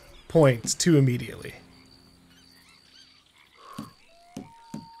biggest points too immediately.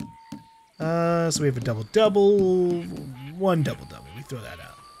 So we have a double-double, 1 double-double. We throw that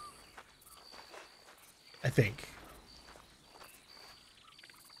out. I think.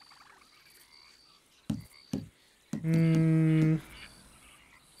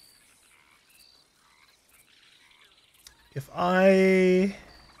 If I...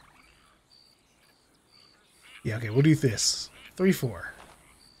 Yeah, okay, we'll do this. 3-4.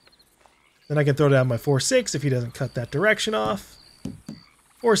 Then I can throw down my 4-6 if he doesn't cut that direction off.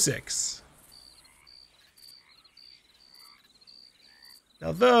 4-6.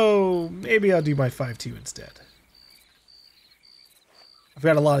 Now, though, maybe I'll do my 5-2 instead. I've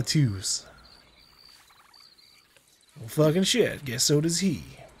got a lot of 2s. Well, fucking shit. Guess so does he.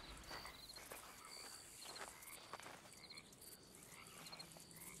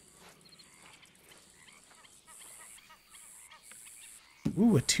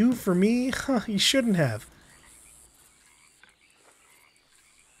 Ooh, a 2 for me? Huh, you shouldn't have.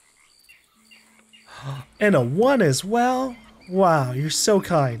 And a 1 as well? Wow, you're so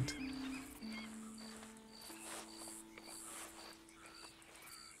kind.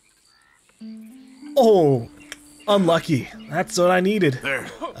 Oh, unlucky. That's what I needed. There.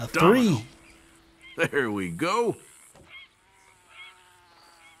 A 3. There we go.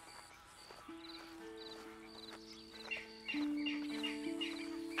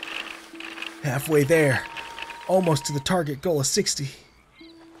 Halfway there. Almost to the target goal of 60.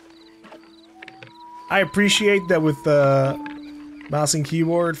 I appreciate that with the mouse and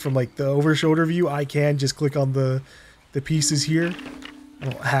keyboard from like the over shoulder view, I can just click on the the pieces here. I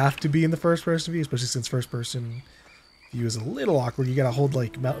don't have to be in the first person view, especially since first person view is a little awkward. You gotta hold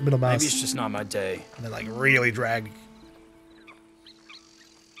like middle mouse. Maybe it's just not my day. And then like really drag.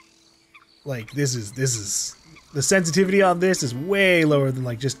 Like this is the sensitivity on this is way lower than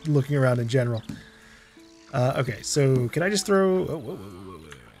like just looking around in general. Okay, so can I just throw?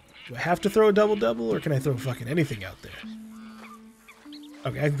 Do I have to throw a double, or can I throw fucking anything out there?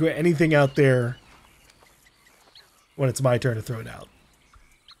 Okay, I can go anything out there when it's my turn to throw it out.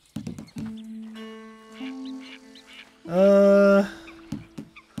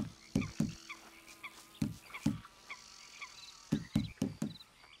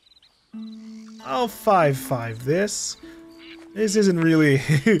 I'll 5-5 this. This isn't really...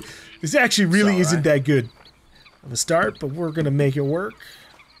 this actually really isn't that good of a start, but we're gonna make it work.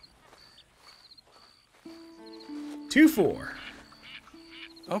 2-4.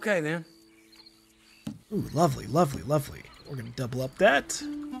 Okay, then. Ooh, lovely, lovely, lovely. We're gonna double up that.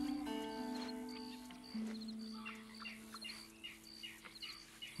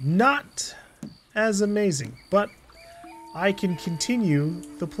 Not as amazing, but I can continue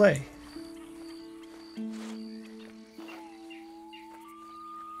the play.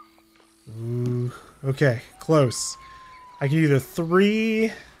 Ooh, okay, close. I can either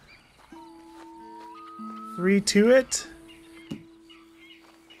 3 to it,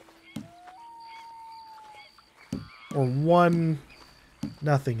 or 1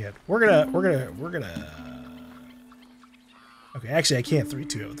 nothing it. We're gonna. Okay, actually, I can't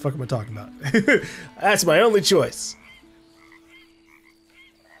 3-2 it. What the fuck am I talking about? That's my only choice.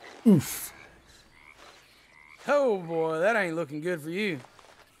 Oof. Oh boy, that ain't looking good for you.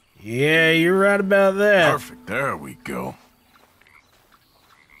 Yeah, you're right about that. Perfect. There we go.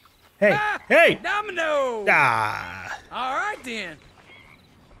 Hey, hey! Domino! Ah. All right, then.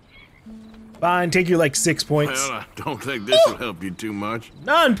 Fine, take you like 6 points. Well, I don't think this will help you too much.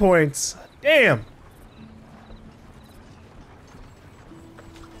 9 points. Damn.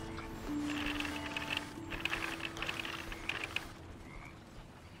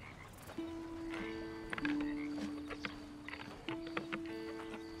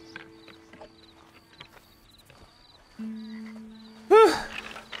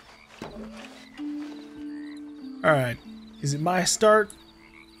 Alright, is it my start?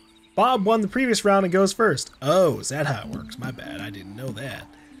 Bob won the previous round and goes first. Oh, is that how it works? My bad, I didn't know that.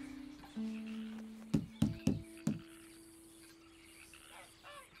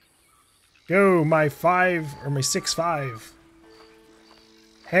 Go, my 5 or my 6-5.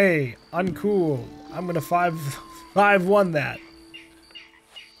 Hey, uncool. I'm gonna 5-1 that.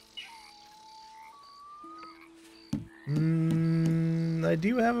 I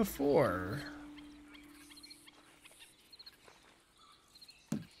do have a 4.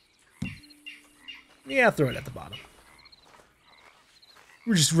 Yeah, throw it at the bottom.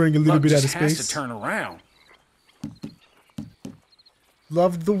 We're just running a little bit out of space. Has to turn around.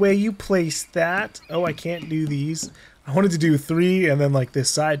 Loved the way you placed that. Oh, I can't do these. I wanted to do 3 and then like this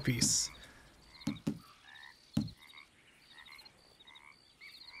side piece.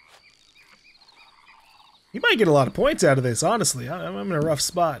 You might get a lot of points out of this, honestly. I'm in a rough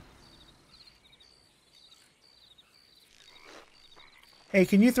spot. Hey,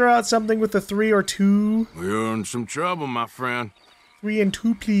 can you throw out something with a 3 or 2? We're in some trouble, my friend. 3 and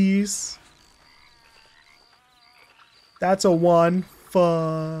 2, please. That's a 1.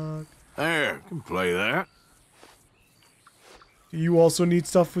 Fuck. There, can play that. Do you also need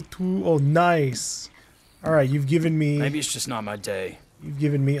stuff with 2? Oh, nice. Alright, you've given me... Maybe it's just not my day. You've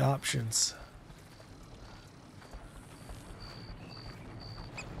given me options.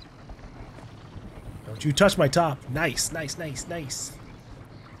 Don't you touch my top. Nice, nice, nice, nice.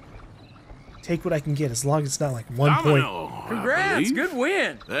 Take what I can get as long as it's not like 1 Domino, point. Congrats, good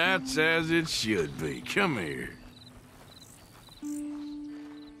win. That's as it should be. Come here.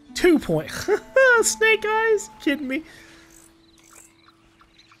 2 points. Snake eyes? Kidding me?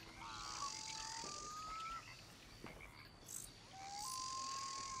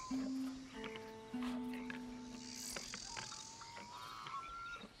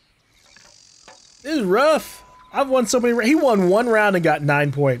 This is rough. I've won so many. He won 1 round and got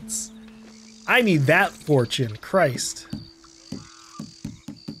 9 points. I need that fortune. Christ.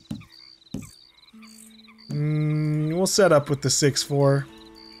 We'll set up with the 6-4.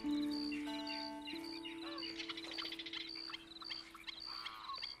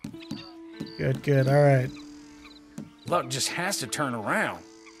 Good, good. All right. Luck just has to turn around.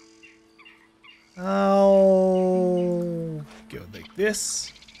 I'll go like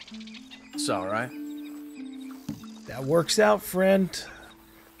this. It's all right. That works out, friend.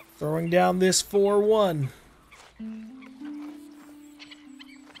 Throwing down this 4-1.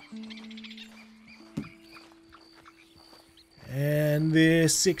 And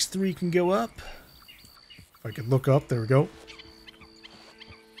this 6-3 can go up. If I could look up, there we go.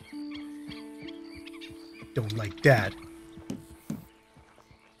 Don't like that.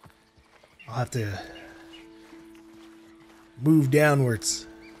 I'll have to move downwards.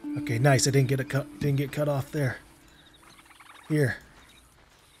 Okay, nice. I didn't get cut off there. Here.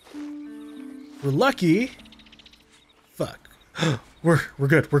 We're lucky. Fuck. We're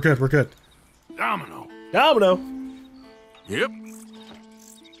good. We're good. Domino. Yep.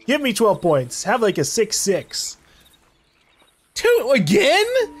 Give me 12 points. Have like a 6-6. 2 again?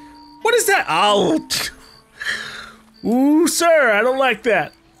 What is that? Oh. Ooh, sir, I don't like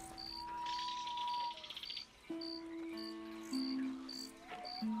that.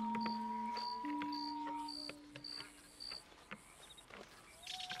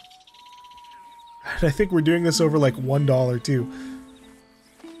 I think we're doing this over like $1 too.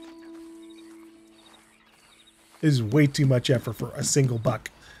 This is way too much effort for a single buck.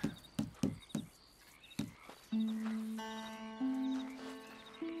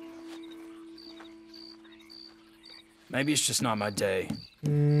 Maybe it's just not my day.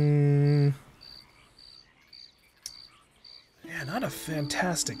 Yeah, not a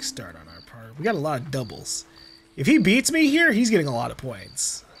fantastic start on our part. We got a lot of doubles. If he beats me here, he's getting a lot of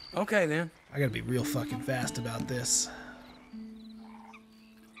points. Okay, then. I gotta be real fucking fast about this.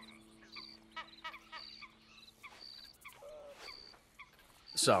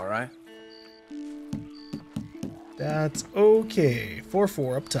 It's alright. That's okay.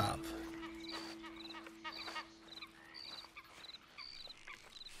 4-4 up top.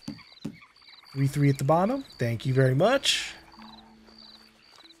 Three at the bottom. Thank you very much.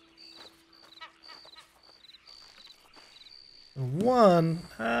 One.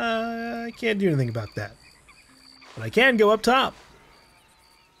 I can't do anything about that. But I can go up top.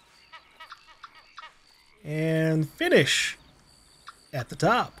 And finish at the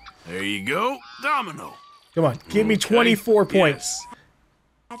top. There you go. Domino. Come on. Give me 24 points.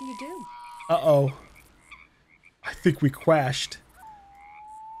 How do you do? Uh-oh. I think we crashed.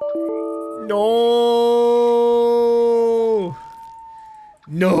 No!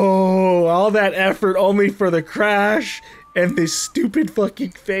 No! All that effort only for the crash and this stupid fucking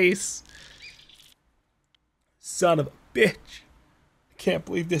face. Son of a bitch. I can't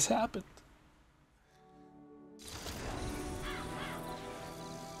believe this happened.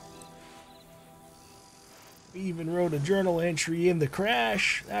 We even wrote a journal entry in the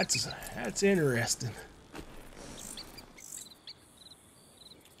crash. That's interesting.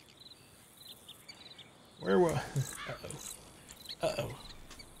 Where were? Uh-oh.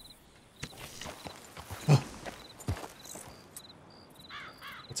 Oh.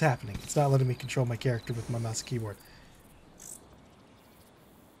 What's happening? It's not letting me control my character with my mouse and keyboard.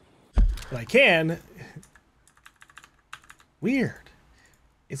 But I can. Weird.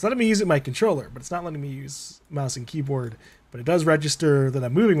 It's letting me use it my controller, but it's not letting me use mouse and keyboard. But it does register that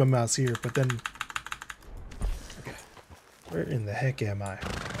I'm moving my mouse here, but then... Okay. Where in the heck am I?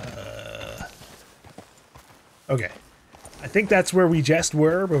 Okay. I think that's where we just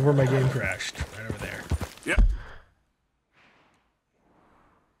were before my game crashed. Right over there. Yep.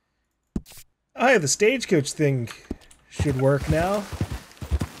 Oh, yeah, the stagecoach thing should work now.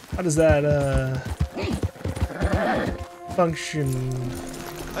 How does that, function?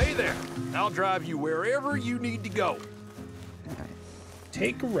 Hey there. I'll drive you wherever you need to go.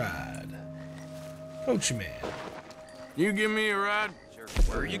 Take a ride. Coach man. You give me a ride?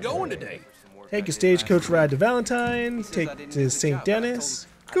 Where are you going today? Take a stagecoach ride to Valentine. Take to St. Dennis.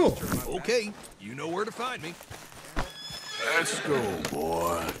 Cool. Okay. You know where to find me. Let's go,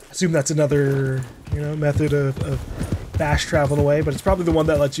 boy. Assume that's another, method of fast traveling away, but it's probably the one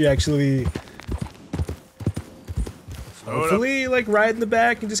that lets you actually hopefully like ride in the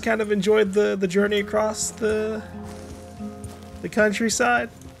back and just kind of enjoy the journey across the countryside.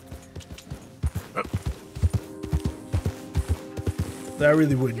 I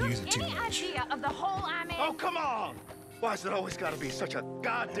really wouldn't use it too much. Of the hole I'm in? Oh, come on! Why has it always got to be such a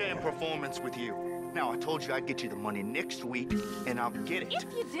goddamn performance with you? Now, I told you I'd get you the money next week, and I'll get it. If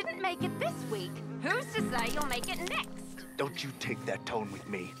you didn't make it this week, who's to say you'll make it next? Don't you take that tone with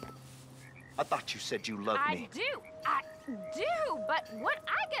me. I thought you said you loved me. I do, but what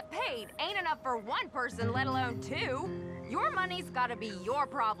I get paid ain't enough for one person, let alone two. Your money's gotta be your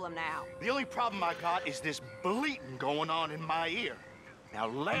problem now. The only problem I got is this bleating going on in my ear. Now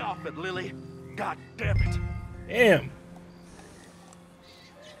lay off it, Lily. God damn it. Damn.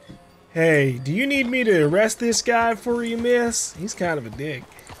 Hey, do you need me to arrest this guy for you, miss? He's kind of a dick.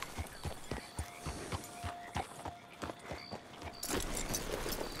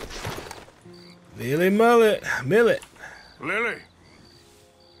 Lily Millet. Lily,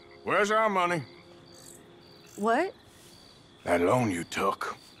 where's our money? What? That loan you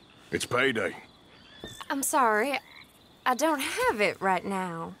took. It's payday. I'm sorry. I don't have it right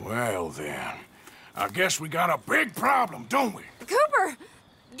now. Well then, I guess we got a big problem, don't we? Cooper,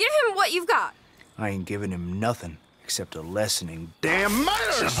 give him what you've got. I ain't giving him nothing except a lesson in damn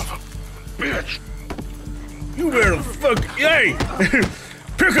manners. Son of a bitch. You better fuck. Hey!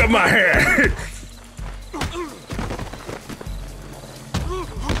 Pick up my hat!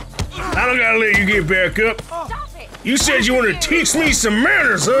 I don't gotta let you get back up. Stop it! You said you want to teach me some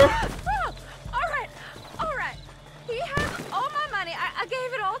manners, huh? All right. He has all my money. I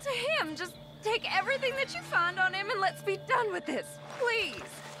gave it all to him. Just take everything that you find on him and let's be done with this, please.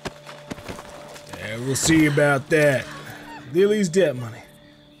 Yeah, we'll see about that. Lily's debt money.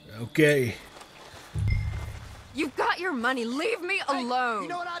 Okay. You've got your money. Leave me alone. You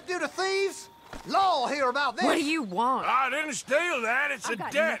know what I do to thieves? Law hear about this. What do you want? I didn't steal that. It's a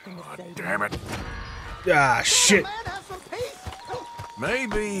debt. Oh, damn it. Ah, shit.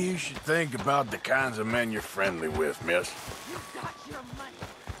 Maybe you should think about the kinds of men you're friendly with, miss. You've got your money.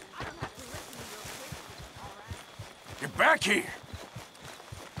 I don't have to listen to your Get back here.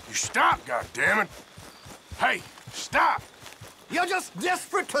 You stop, goddammit. Hey, stop. You're just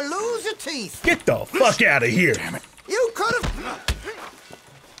desperate to lose your teeth. Get the fuck out of here. Damn it. You could have...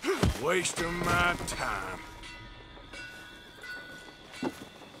 Wasting my time.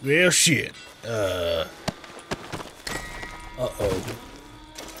 Well, shit.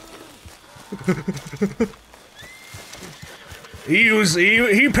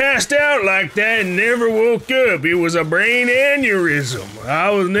 He passed out like that and never woke up. It was a brain aneurysm. I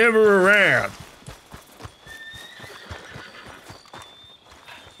was never around.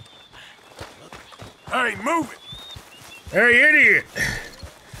 Hey, move it. Hey, idiot.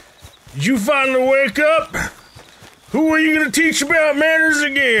 Did you finally wake up? Who are you gonna teach about manners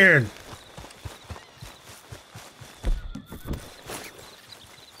again?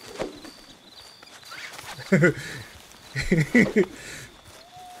 The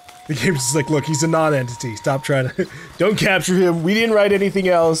game's just like, look, he's a non-entity. Stop trying to... Don't capture him. We didn't write anything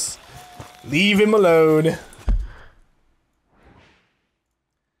else. Leave him alone.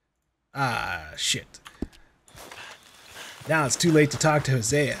 Ah, shit. Now it's too late to talk to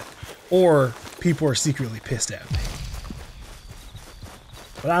Hosea. Or people are secretly pissed at me.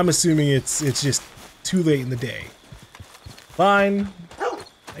 But I'm assuming it's just too late in the day. Fine.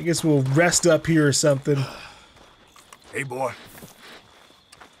 I guess we'll rest up here or something. Hey, boy.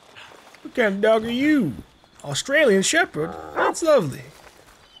 What kind of dog are you? Australian Shepherd? That's lovely.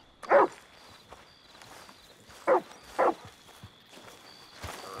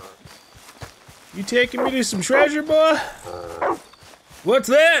 You taking me to some treasure, boy? What's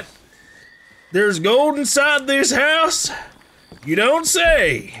that? There's gold inside this house? You don't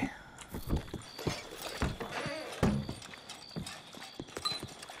say.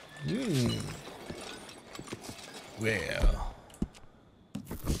 Well.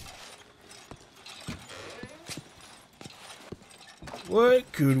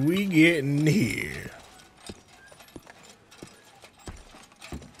 What could we get in here?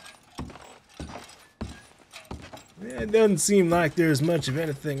 It doesn't seem like there's much of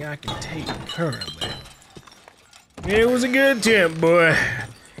anything I can take currently. It was a good attempt, boy.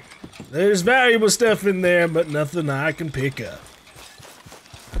 There's valuable stuff in there, but nothing I can pick up.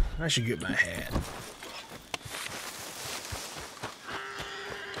 I should get my hat.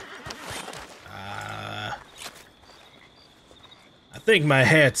 I think my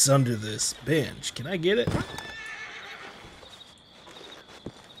hat's under this bench. Can I get it?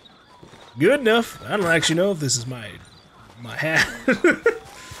 Good enough. I don't actually know if this is my hat.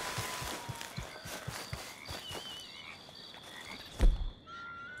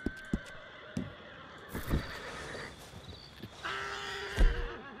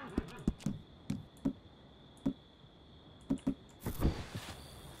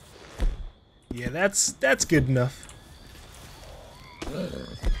 Yeah, that's good enough.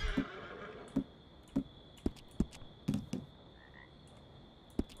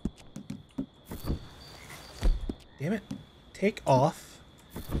 Damn it. Take off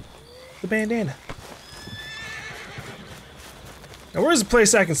the bandana. Now, where's a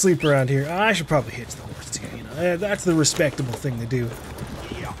place I can sleep around here? I should probably hitch the horse too, you know. That's the respectable thing to do.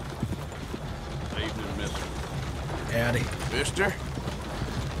 Yeah. Evening, mister. Howdy. Mister?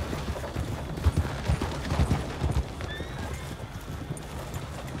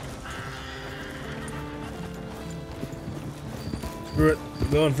 Screw it. I'm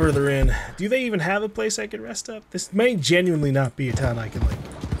going further in. Do they even have a place I can rest up? This may genuinely not be a town I can, like,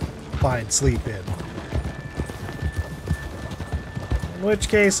 find sleep in. In which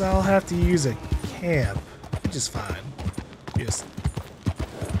case, I'll have to use a camp, which is fine. Just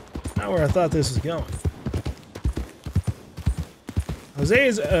not where I thought this was going. Jose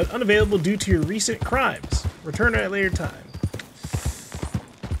is unavailable due to your recent crimes. Return at a later time.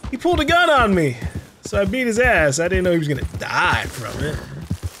 He pulled a gun on me, so I beat his ass. I didn't know he was gonna die from it.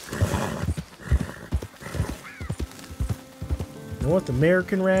 North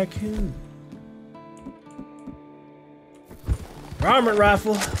American raccoon. Varmint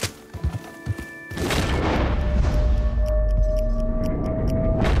rifle.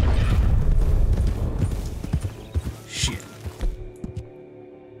 Shit.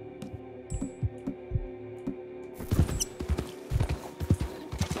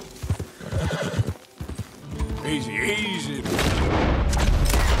 Easy, easy.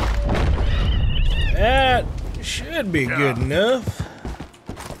 That should be good enough.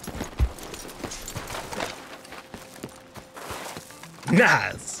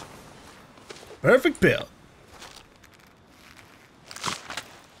 Nice. Perfect build.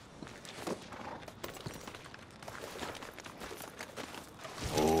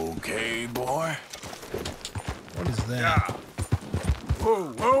 Okay, boy. What is that? Whoa,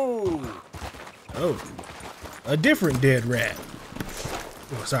 whoa. Oh. A different dead rat.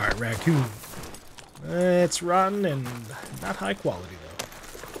 Oh, sorry, raccoon. It's rotten and not high quality, though.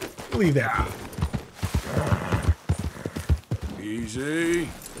 We'll leave that be. Easy.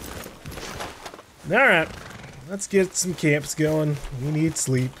 Alright. Let's get some camps going. We need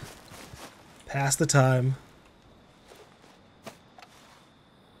sleep. Pass the time.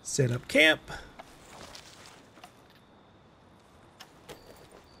 Set up camp.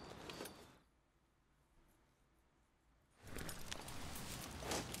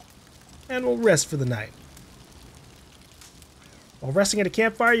 And we'll rest for the night. While resting at a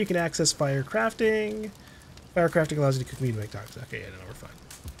campfire, you can access fire crafting. Fire crafting allows you to cook meat and make tacos. Okay, yeah, no, we're fine.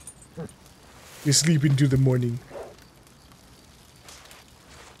 You sleep into the morning.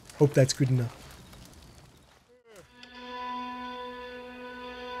 Hope that's good enough.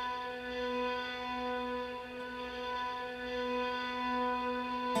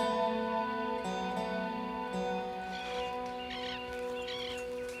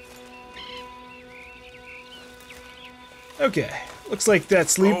 Okay, looks like that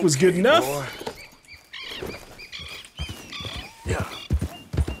sleep was good enough. Boy. Yeah.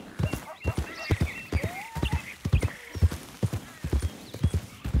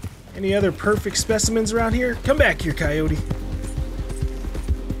 Any other perfect specimens around here? Come back here, coyote.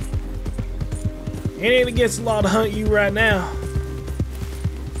 It ain't against the law to hunt you right now.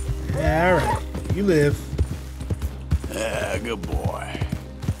 Alright, you live. Yeah, good boy.